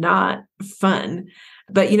is not fun.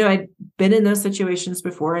 But, I'd been in those situations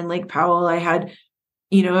before. In Lake Powell, I had,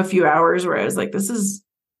 a few hours where I was like, this is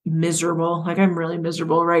miserable. Like I'm really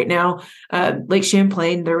miserable right now. Lake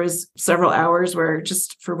Champlain, there was several hours where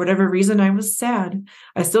just for whatever reason, I was sad.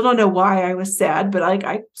 I still don't know why I was sad, but like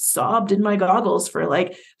I sobbed in my goggles for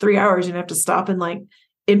like 3 hours and have to stop and like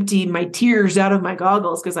empty my tears out of my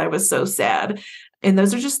goggles because I was so sad. And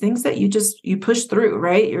those are just things that you push through,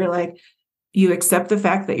 right? You're like, you accept the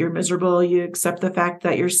fact that you're miserable. You accept the fact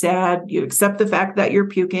that you're sad. You accept the fact that you're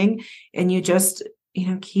puking, and you just,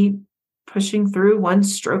 keep pushing through one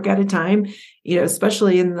stroke at a time,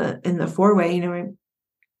 especially in the 4-way,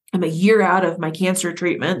 I'm a year out of my cancer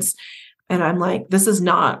treatments, and I'm like, this is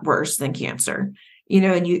not worse than cancer.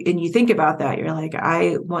 And you think about that, you're like,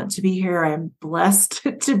 I want to be here. I'm blessed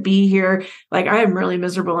to be here. Like, I am really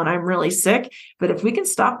miserable and I'm really sick, but if we can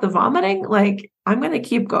stop the vomiting, like, I'm going to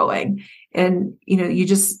keep going. And, you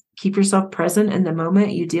just keep yourself present in the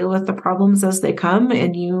moment. You deal with the problems as they come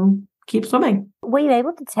and you keep swimming. Were you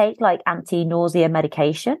able to take like anti-nausea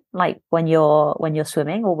medication, like when you're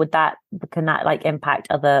swimming, or can that like impact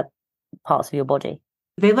other parts of your body?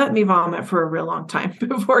 They let me vomit for a real long time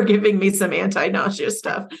before giving me some anti-nausea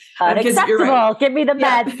stuff. Unacceptable. Right. Give me the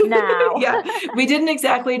meds now. Yeah. We didn't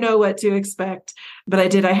exactly know what to expect, but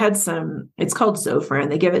I had some, it's called Zofran.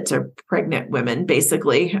 They give it to pregnant women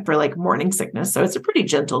basically for like morning sickness. So it's a pretty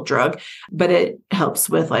gentle drug, but it helps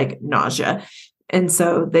with like nausea. And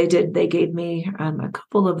so they gave me a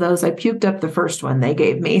couple of those. I puked up the first one they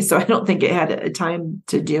gave me, so I don't think it had a time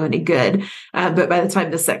to do any good. But by the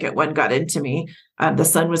time the second one got into me, the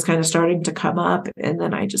sun was kind of starting to come up. And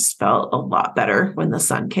then I just felt a lot better when the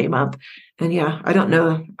sun came up. And yeah, I don't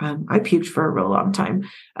know. I puked for a real long time.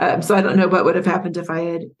 So I don't know what would have happened if I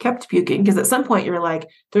had kept puking, because at some point you're like,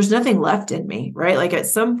 there's nothing left in me, right? Like at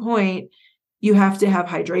some point, you have to have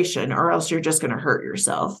hydration or else you're just going to hurt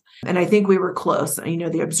yourself. And I think we were close.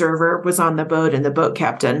 The observer was on the boat and the boat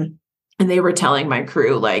captain, and they were telling my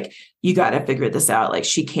crew, like, you got to figure this out. Like,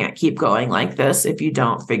 she can't keep going like this if you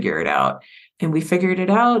don't figure it out. And we figured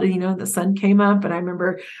it out. And, the sun came up, and I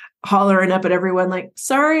remember hollering up at everyone, like,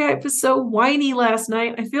 sorry, I was so whiny last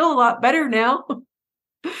night. I feel a lot better now.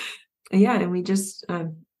 And we just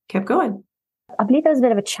kept going. I believe there was a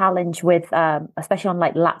bit of a challenge with, especially on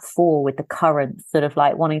like lap 4, with the current sort of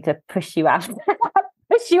like wanting to push you out, to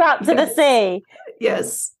the sea.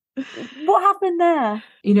 Yes. What happened there?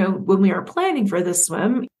 When we were planning for this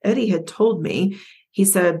swim, Eddie had told me, he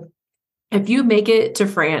said, if you make it to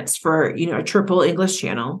France for, a triple English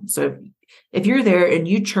Channel, so if you're there and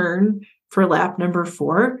you turn for lap number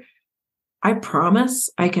 4, I promise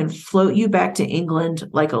I can float you back to England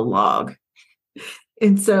like a log.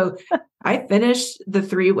 And so I finished the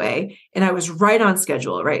 3-way and I was right on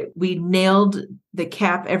schedule, right? We nailed the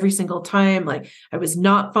cap every single time. Like, I was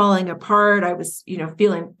not falling apart. I was,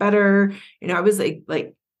 feeling better. I was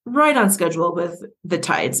like right on schedule with the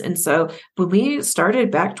tides. And so when we started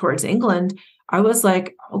back towards England, I was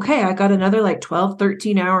like, okay, I got another like 12,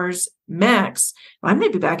 13 hours max. I'm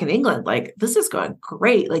going to be back in England. Like, this is going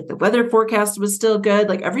great. Like, the weather forecast was still good.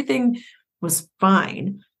 Like, everything was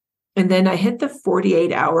fine. And then I hit the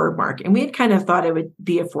 48-hour mark, and we had kind of thought it would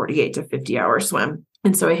be a 48 to 50-hour swim.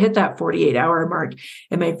 And so I hit that 48-hour mark,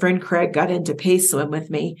 and my friend Craig got into pace swim with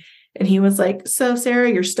me. And he was like, so Sarah,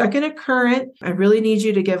 you're stuck in a current. I really need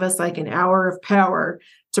you to give us like an hour of power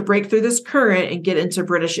to break through this current and get into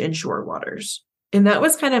British inshore waters. And that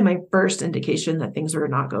was kind of my first indication that things were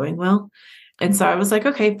not going well. And so I was like,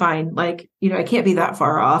 okay, fine. Like, I can't be that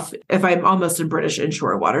far off if I'm almost in British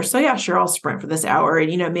inshore water. So yeah, sure, I'll sprint for this hour.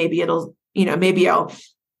 And, maybe it'll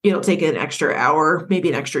take an extra hour, maybe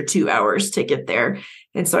an extra 2 hours to get there.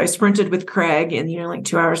 And so I sprinted with Craig, and, like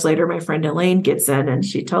 2 hours later, my friend Elaine gets in and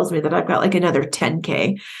she tells me that I've got like another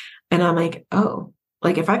 10K. And I'm like, oh,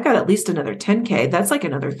 like if I've got at least another 10K, that's like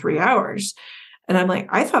another 3 hours. And I'm like,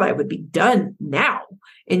 I thought I would be done now.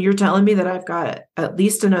 And you're telling me that I've got at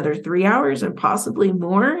least another 3 hours and possibly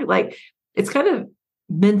more. Like, it's kind of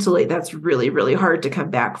mentally, that's really, really hard to come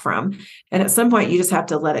back from. And at some point you just have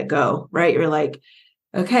to let it go, right? You're like,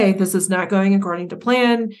 okay, this is not going according to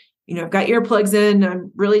plan. I've got earplugs in.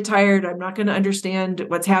 I'm really tired. I'm not going to understand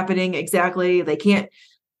what's happening exactly.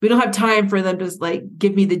 We don't have time for them to like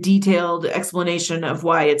give me the detailed explanation of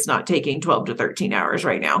why it's not taking 12 to 13 hours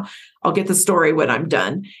right now. I'll get the story when I'm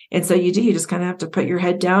done. And so you just kind of have to put your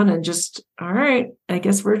head down and just, all right, I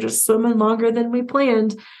guess we're just swimming longer than we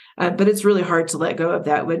planned. But it's really hard to let go of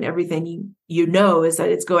that when everything you know is that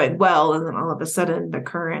it's going well. And then all of a sudden the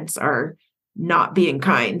currents are not being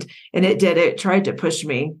kind. And it tried to push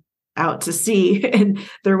me out to sea. And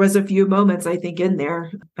there was a few moments, I think, in there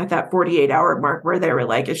at that 48-hour mark where they were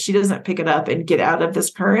like, if she doesn't pick it up and get out of this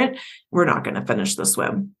current, we're not going to finish the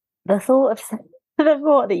swim. The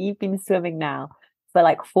thought that you've been swimming now for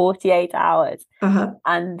like 48 hours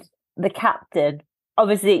and the captain,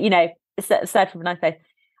 obviously, said from a nice place,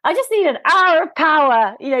 I just need an hour of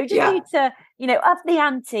power. Just Yeah. need to, up the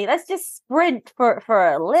ante. Let's just sprint for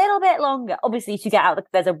a little bit longer. Obviously, to get out,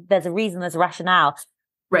 there's a reason, there's a rationale.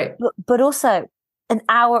 Right. But also an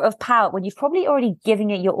hour of power when you've probably already given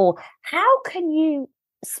it your all. How can you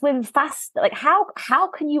swim fast? Like how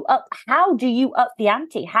do you up the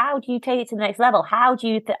ante? How do you take it to the next level? How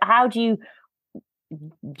do you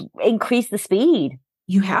increase the speed?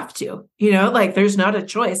 You have to, like there's not a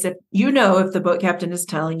choice. If the boat captain is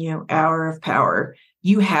telling you hour of power,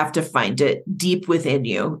 you have to find it deep within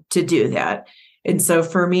you to do that. And so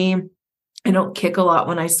for me, I don't kick a lot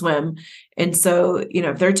when I swim. And so,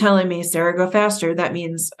 if they're telling me, Sarah, go faster, that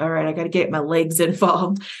means, all right, I got to get my legs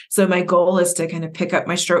involved. So my goal is to kind of pick up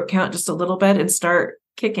my stroke count just a little bit and start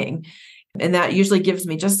kicking. And that usually gives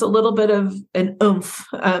me just a little bit of an oomph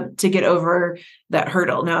to get over that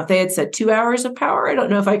hurdle. Now, if they had said 2 hours of power, I don't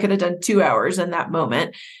know if I could have done 2 hours in that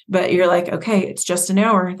moment, but you're like, okay, it's just an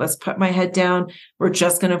hour. Let's put my head down. We're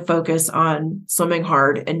just going to focus on swimming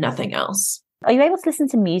hard and nothing else. Are you able to listen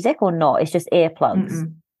to music or not? It's just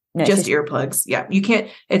earplugs. No, just earplugs. Yeah. You can't,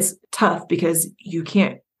 it's tough because you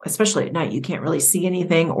can't, especially at night, you can't really see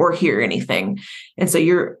anything or hear anything. And so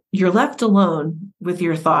you're left alone with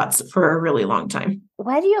your thoughts for a really long time.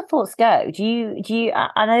 Where do your thoughts go? Do you,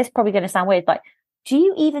 I know this is probably going to sound weird, but do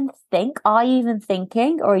you even think, are you even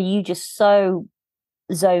thinking, or are you just so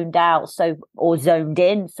zoned out, or zoned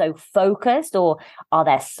in, so focused, or are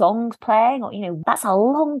there songs playing? Or, that's a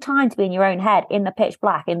long time to be in your own head in the pitch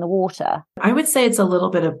black in the water. I would say it's a little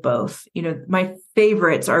bit of both. My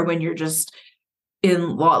favorites are when you're just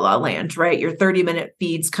in La La Land, right? Your 30-minute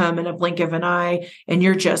feeds come in a blink of an eye and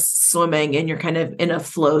you're just swimming and you're kind of in a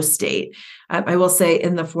flow state. I will say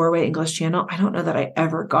in the 4-way English Channel, I don't know that I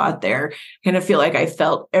ever got there. I kind of feel like I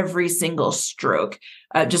felt every single stroke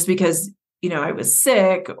just because, I was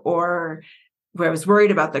sick or where I was worried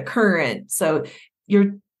about the current. So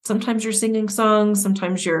sometimes you're singing songs,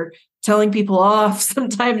 sometimes you're telling people off,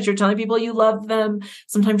 sometimes you're telling people you love them,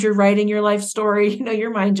 sometimes you're writing your life story. Your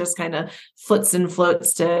mind just kind of flits and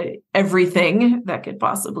floats to everything that could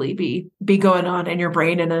possibly be going on in your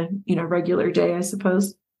brain in a regular day, I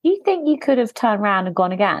suppose. Do you think you could have turned around and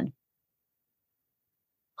gone again?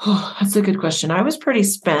 Oh, that's a good question. I was pretty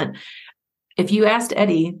spent. If you asked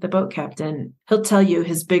Eddie, the boat captain, he'll tell you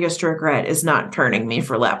his biggest regret is not turning me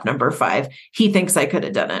for lap number 5. He thinks I could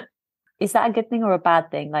have done it. Is that a good thing or a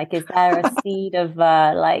bad thing? Like, is there a seed of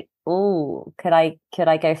could I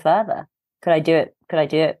go further? Could I do it? Could I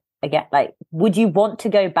do it again? Like, would you want to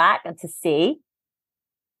go back and to see?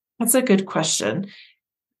 That's a good question.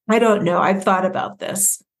 I don't know. I've thought about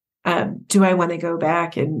this. Do I want to go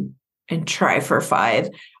back and try for 5?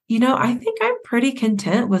 I think I'm pretty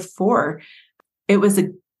content with 4. It was a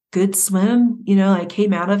good swim. I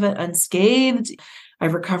came out of it unscathed. I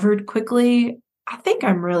recovered quickly. I think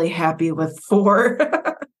I'm really happy with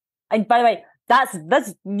 4. And by the way,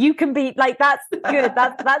 that's you can be like, that's good.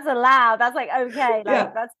 That's allowed. That's like, okay.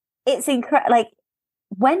 Like it's incredible. Like,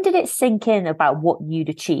 when did it sink in about what you'd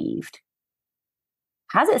achieved?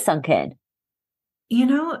 Has it sunk in?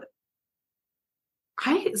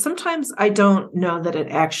 Sometimes I don't know that it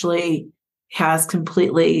actually has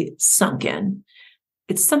completely sunk in.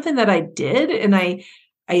 It's something that I did, and I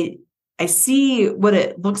see what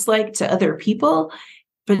it looks like to other people,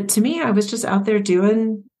 but to me, I was just out there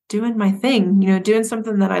doing my thing, doing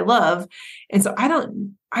something that I love. And so I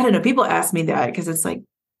don't know. People ask me that because it's like,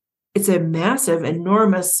 it's a massive,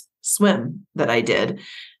 enormous swim that I did.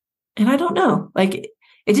 And I don't know, like,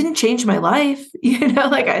 it didn't change my life,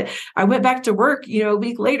 like I went back to work, a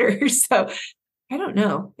week later. So I don't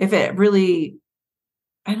know if it really,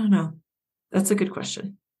 I don't know. That's a good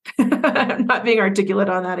question. I'm not being articulate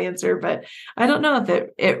on that answer, but I don't know if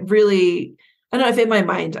it really, I don't know if in my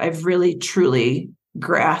mind, I've really truly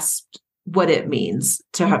grasped what it means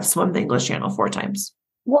to have swum the English Channel 4 times.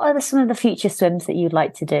 What are some of the future swims that you'd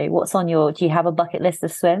like to do? Do you have a bucket list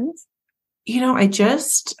of swims? I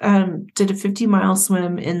just did a 50-mile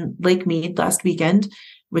swim in Lake Mead last weekend,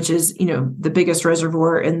 which is, the biggest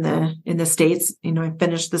reservoir in the States. I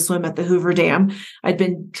finished the swim at the Hoover Dam. I'd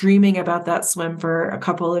been dreaming about that swim for a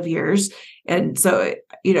couple of years. And so,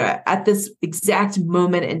 at this exact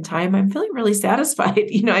moment in time, I'm feeling really satisfied.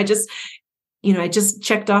 I just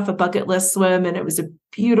checked off a bucket list swim, and it was a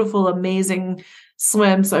beautiful, amazing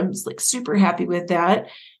swim. So I'm just like super happy with that.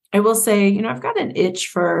 I will say, I've got an itch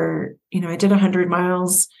for, I did 100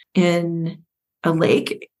 miles in a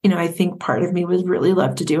lake. I think part of me would really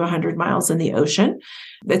love to do 100 miles in the ocean.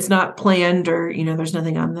 It's not planned, or, there's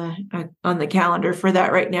nothing on the calendar for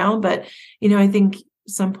that right now. But, I think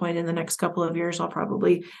some point in the next couple of years, I'll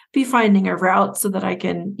probably be finding a route so that I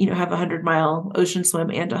can, have a 100-mile ocean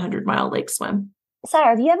swim and a 100-mile lake swim. Sarah,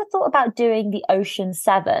 have you ever thought about doing the Ocean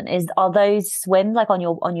 7? Are those swims like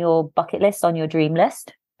on your bucket list, on your dream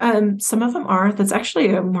list? Some of them are. That's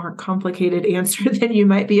actually a more complicated answer than you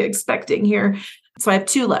might be expecting here. So I have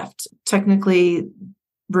 2 left. Technically,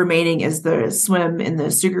 remaining is the swim in the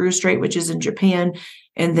Tsugaru Strait, which is in Japan,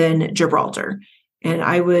 and then Gibraltar. And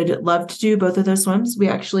I would love to do both of those swims. We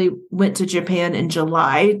actually went to Japan in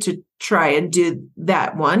July to try and do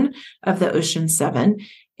that one of the Ocean 7.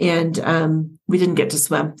 And we didn't get to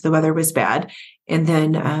swim. The weather was bad. And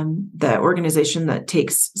then the organization that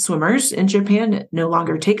takes swimmers in Japan no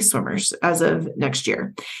longer takes swimmers as of next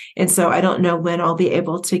year. And so I don't know when I'll be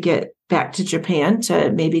able to get back to Japan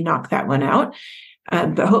to maybe knock that one out.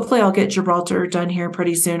 But hopefully I'll get Gibraltar done here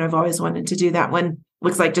pretty soon. I've always wanted to do that one.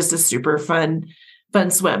 Looks like just a super fun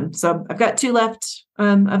swim. So I've got 2 left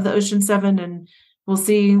of the Ocean 7, and we'll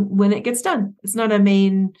see when it gets done. It's not a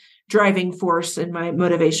main driving force in my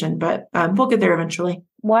motivation, but we'll get there eventually.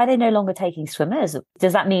 Why are they no longer taking swimmers?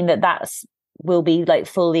 Does that mean that will be like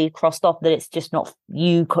fully crossed off, that it's just not,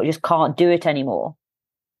 you just can't do it anymore?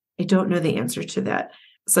 I don't know the answer to that.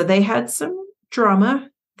 So they had some drama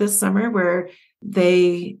this summer where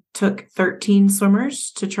they took 13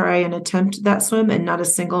 swimmers to try and attempt that swim, and not a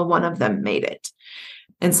single one of them made it.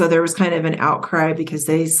 And so there was kind of an outcry because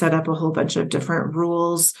they set up a whole bunch of different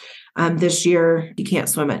rules. This year, you can't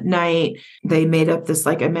swim at night. They made up this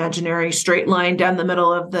like imaginary straight line down the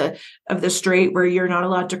middle of the strait where you're not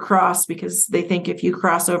allowed to cross, because they think if you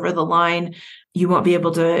cross over the line, you won't be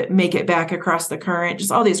able to make it back across the current,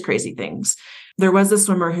 just all these crazy things. There was a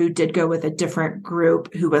swimmer who did go with a different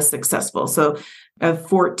group who was successful. So of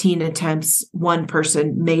 14 attempts, 1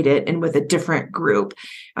 person made it, and with a different group.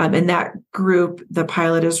 And that group, the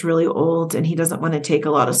pilot is really old and he doesn't want to take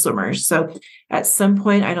a lot of swimmers. So at some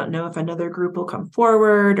point, I don't know if another group will come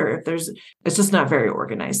forward or if it's just not very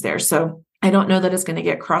organized there. So I don't know that it's going to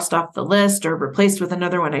get crossed off the list or replaced with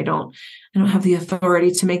another one. I don't have the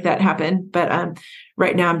authority to make that happen. But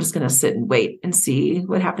right now I'm just going to sit and wait and see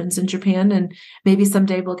what happens in Japan. And maybe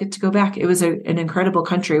someday we'll get to go back. It was an incredible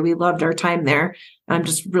country. We loved our time there. I'm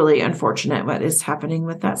just really unfortunate what is happening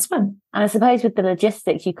with that swim. And I suppose with the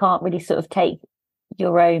logistics, you can't really sort of take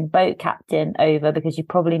your own boat captain over, because you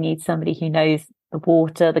probably need somebody who knows the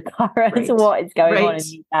water, the currents, Right. what is going on, Right.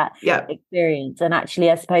 and need that Yeah. experience. And actually,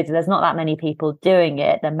 I suppose if there's not that many people doing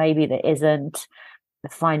it, then maybe there isn't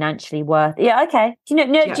financially worth. Yeah. Okay. Do you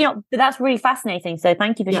know? But that's really fascinating. So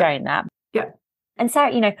thank you for sharing that. Yeah. And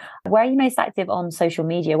Sarah, where are you most active on social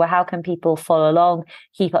media? How can people follow along,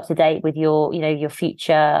 keep up to date with your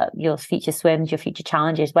future swims, your future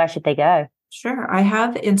challenges? Where should they go? Sure. I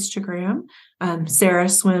have Instagram, Sarah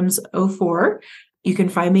Swims 04. You can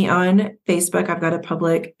find me on Facebook. I've got a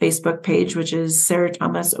public Facebook page, which is Sarah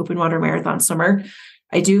Thomas Open Water Marathon Swimmer.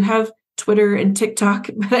 I do have Twitter and TikTok,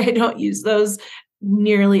 but I don't use those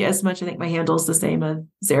nearly as much. I think my handle is the same as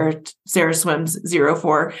Sarah Swims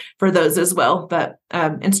 04 for those as well. But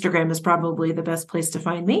Instagram is probably the best place to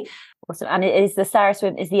find me. Awesome. And is the Sarah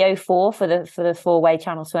Swim is the 04 for the 4-way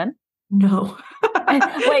channel swim? No.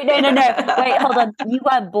 Wait, no. Wait, hold on. You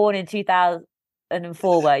weren't born in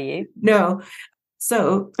 2004, were you? No.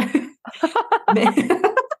 So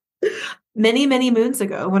many, many moons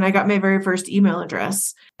ago, when I got my very first email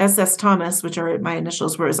address, SS Thomas, which are my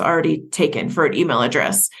initials, was already taken for an email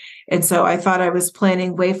address. And so I thought I was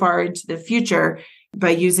planning way far into the future by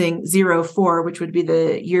using 04, which would be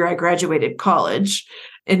the year I graduated college,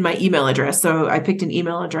 in my email address. So I picked an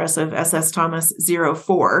email address of SS Thomas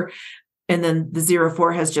 04. And then the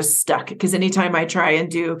 04 has just stuck, because anytime I try and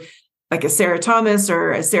do like a Sarah Thomas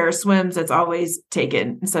or a Sarah Swims, it's always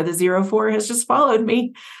taken. And so the 04 has just followed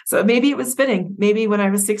me. So maybe it was fitting. Maybe when I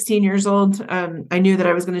was 16 years old, I knew that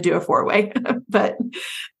I was going to do a 4-way, but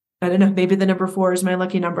I don't know, maybe the number 4 is my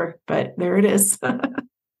lucky number, but there it is.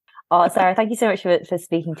 Oh, Sarah, thank you so much for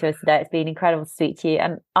speaking to us today. It's been incredible to speak to you.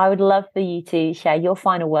 And I would love for you to share your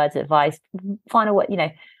final words of advice,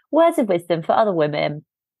 words of wisdom for other women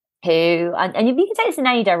who, and you can take this in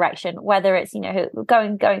any direction, whether it's, who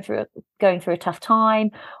going through a tough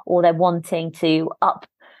time, or they're wanting to up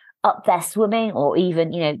their swimming, or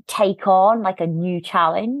even, take on like a new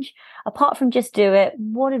challenge. Apart from just do it,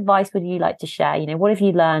 what advice would you like to share? What have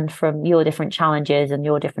you learned from your different challenges and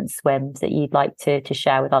your different swims that you'd like to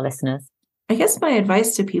share with our listeners? I guess my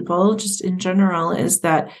advice to people just in general is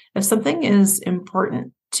that if something is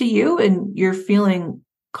important to you and you're feeling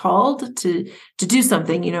called to do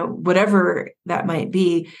something, whatever that might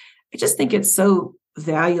be, I just think it's so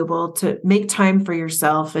valuable to make time for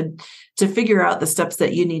yourself and to figure out the steps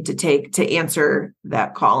that you need to take to answer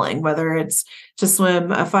that calling, whether it's to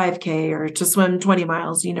swim a 5K or to swim 20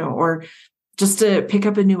 miles, or just to pick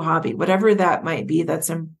up a new hobby, whatever that might be that's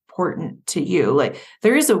important to you. Like,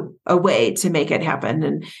 there is a way to make it happen,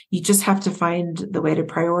 and you just have to find the way to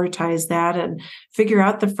prioritize that and figure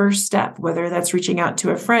out the first step, whether that's reaching out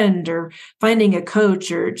to a friend or finding a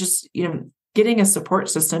coach or just, getting a support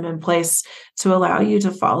system in place to allow you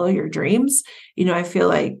to follow your dreams. I feel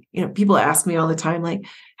like, people ask me all the time, like,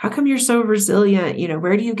 how come you're so resilient?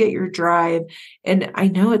 Where do you get your drive? And I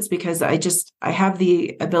know it's because I have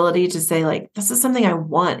the ability to say, like, this is something I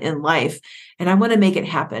want in life and I want to make it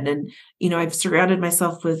happen. And, I've surrounded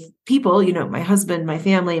myself with people, my husband, my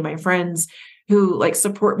family, my friends who like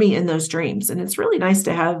support me in those dreams. And it's really nice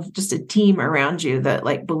to have just a team around you that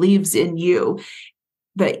like believes in you.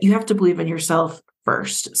 But you have to believe in yourself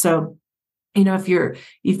first. So, if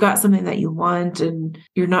you've got something that you want and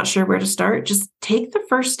you're not sure where to start, just take the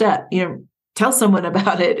first step, tell someone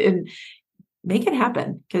about it and make it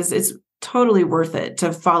happen, because it's totally worth it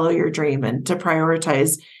to follow your dream and to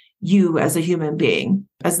prioritize you as a human being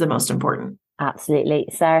as the most important. Absolutely.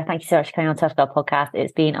 Sarah, thank you so much for coming on Tough Girl Podcast.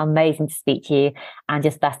 It's been amazing to speak to you, and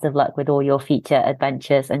just best of luck with all your future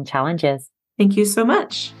adventures and challenges. Thank you so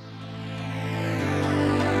much.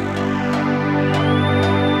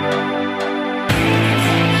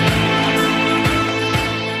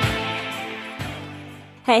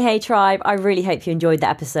 Hey tribe, I really hope you enjoyed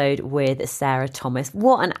that episode with Sarah Thomas.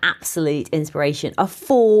 What an absolute inspiration, a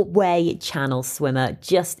 4-way channel swimmer,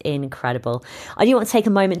 just incredible. I do want to take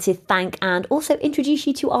a moment to thank and also introduce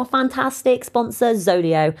you to our fantastic sponsor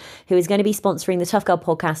Zoleo, who is going to be sponsoring the Tough Girl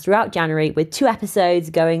Podcast throughout January with 2 episodes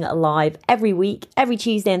going live every week, every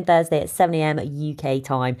Tuesday and Thursday at 7 a.m. UK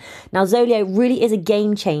time. Now, Zoleo really is a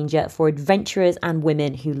game changer for adventurers and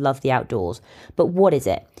women who love the outdoors. But what is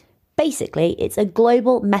it? Basically, it's a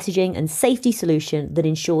global messaging and safety solution that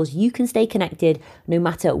ensures you can stay connected no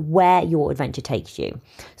matter where your adventure takes you.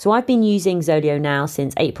 So I've been using Zoleo now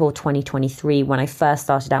since April 2023 when I first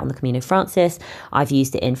started out on the Camino Frances. I've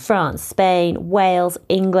used it in France, Spain, Wales,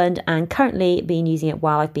 England, and currently been using it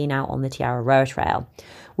while I've been out on the Tiara Roa Trail.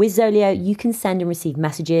 With Zoleo, you can send and receive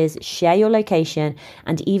messages, share your location,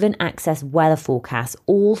 and even access weather forecasts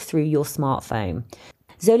all through your smartphone.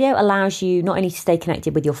 Zoleo allows you not only to stay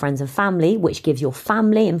connected with your friends and family, which gives your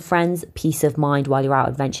family and friends peace of mind while you're out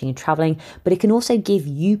adventuring and traveling, but it can also give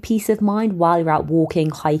you peace of mind while you're out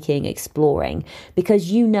walking, hiking, exploring, because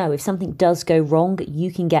if something does go wrong,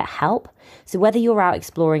 you can get help. So whether you're out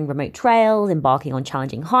exploring remote trails, embarking on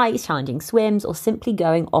challenging hikes, challenging swims, or simply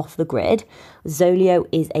going off the grid, Zoleo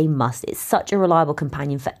is a must. It's such a reliable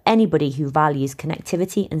companion for anybody who values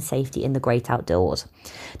connectivity and safety in the great outdoors.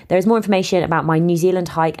 There is more information about my New Zealand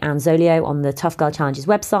hike and Zoleo on the Tough Girl Challenges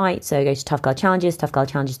website. So go to Tough Girl Challenges,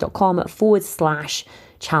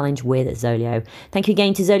 toughgirlchallenges.com/challenge with Zoleo. Thank you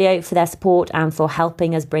again to Zoleo for their support and for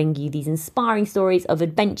helping us bring you these inspiring stories of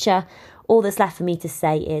adventure. All that's left for me to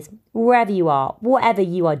say is, wherever you are, whatever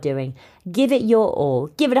you are doing, give it your all.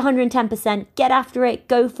 Give it 110%. Get after it.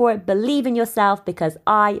 Go for it. Believe in yourself, because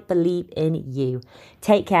I believe in you.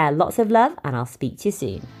 Take care. Lots of love, and I'll speak to you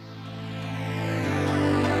soon.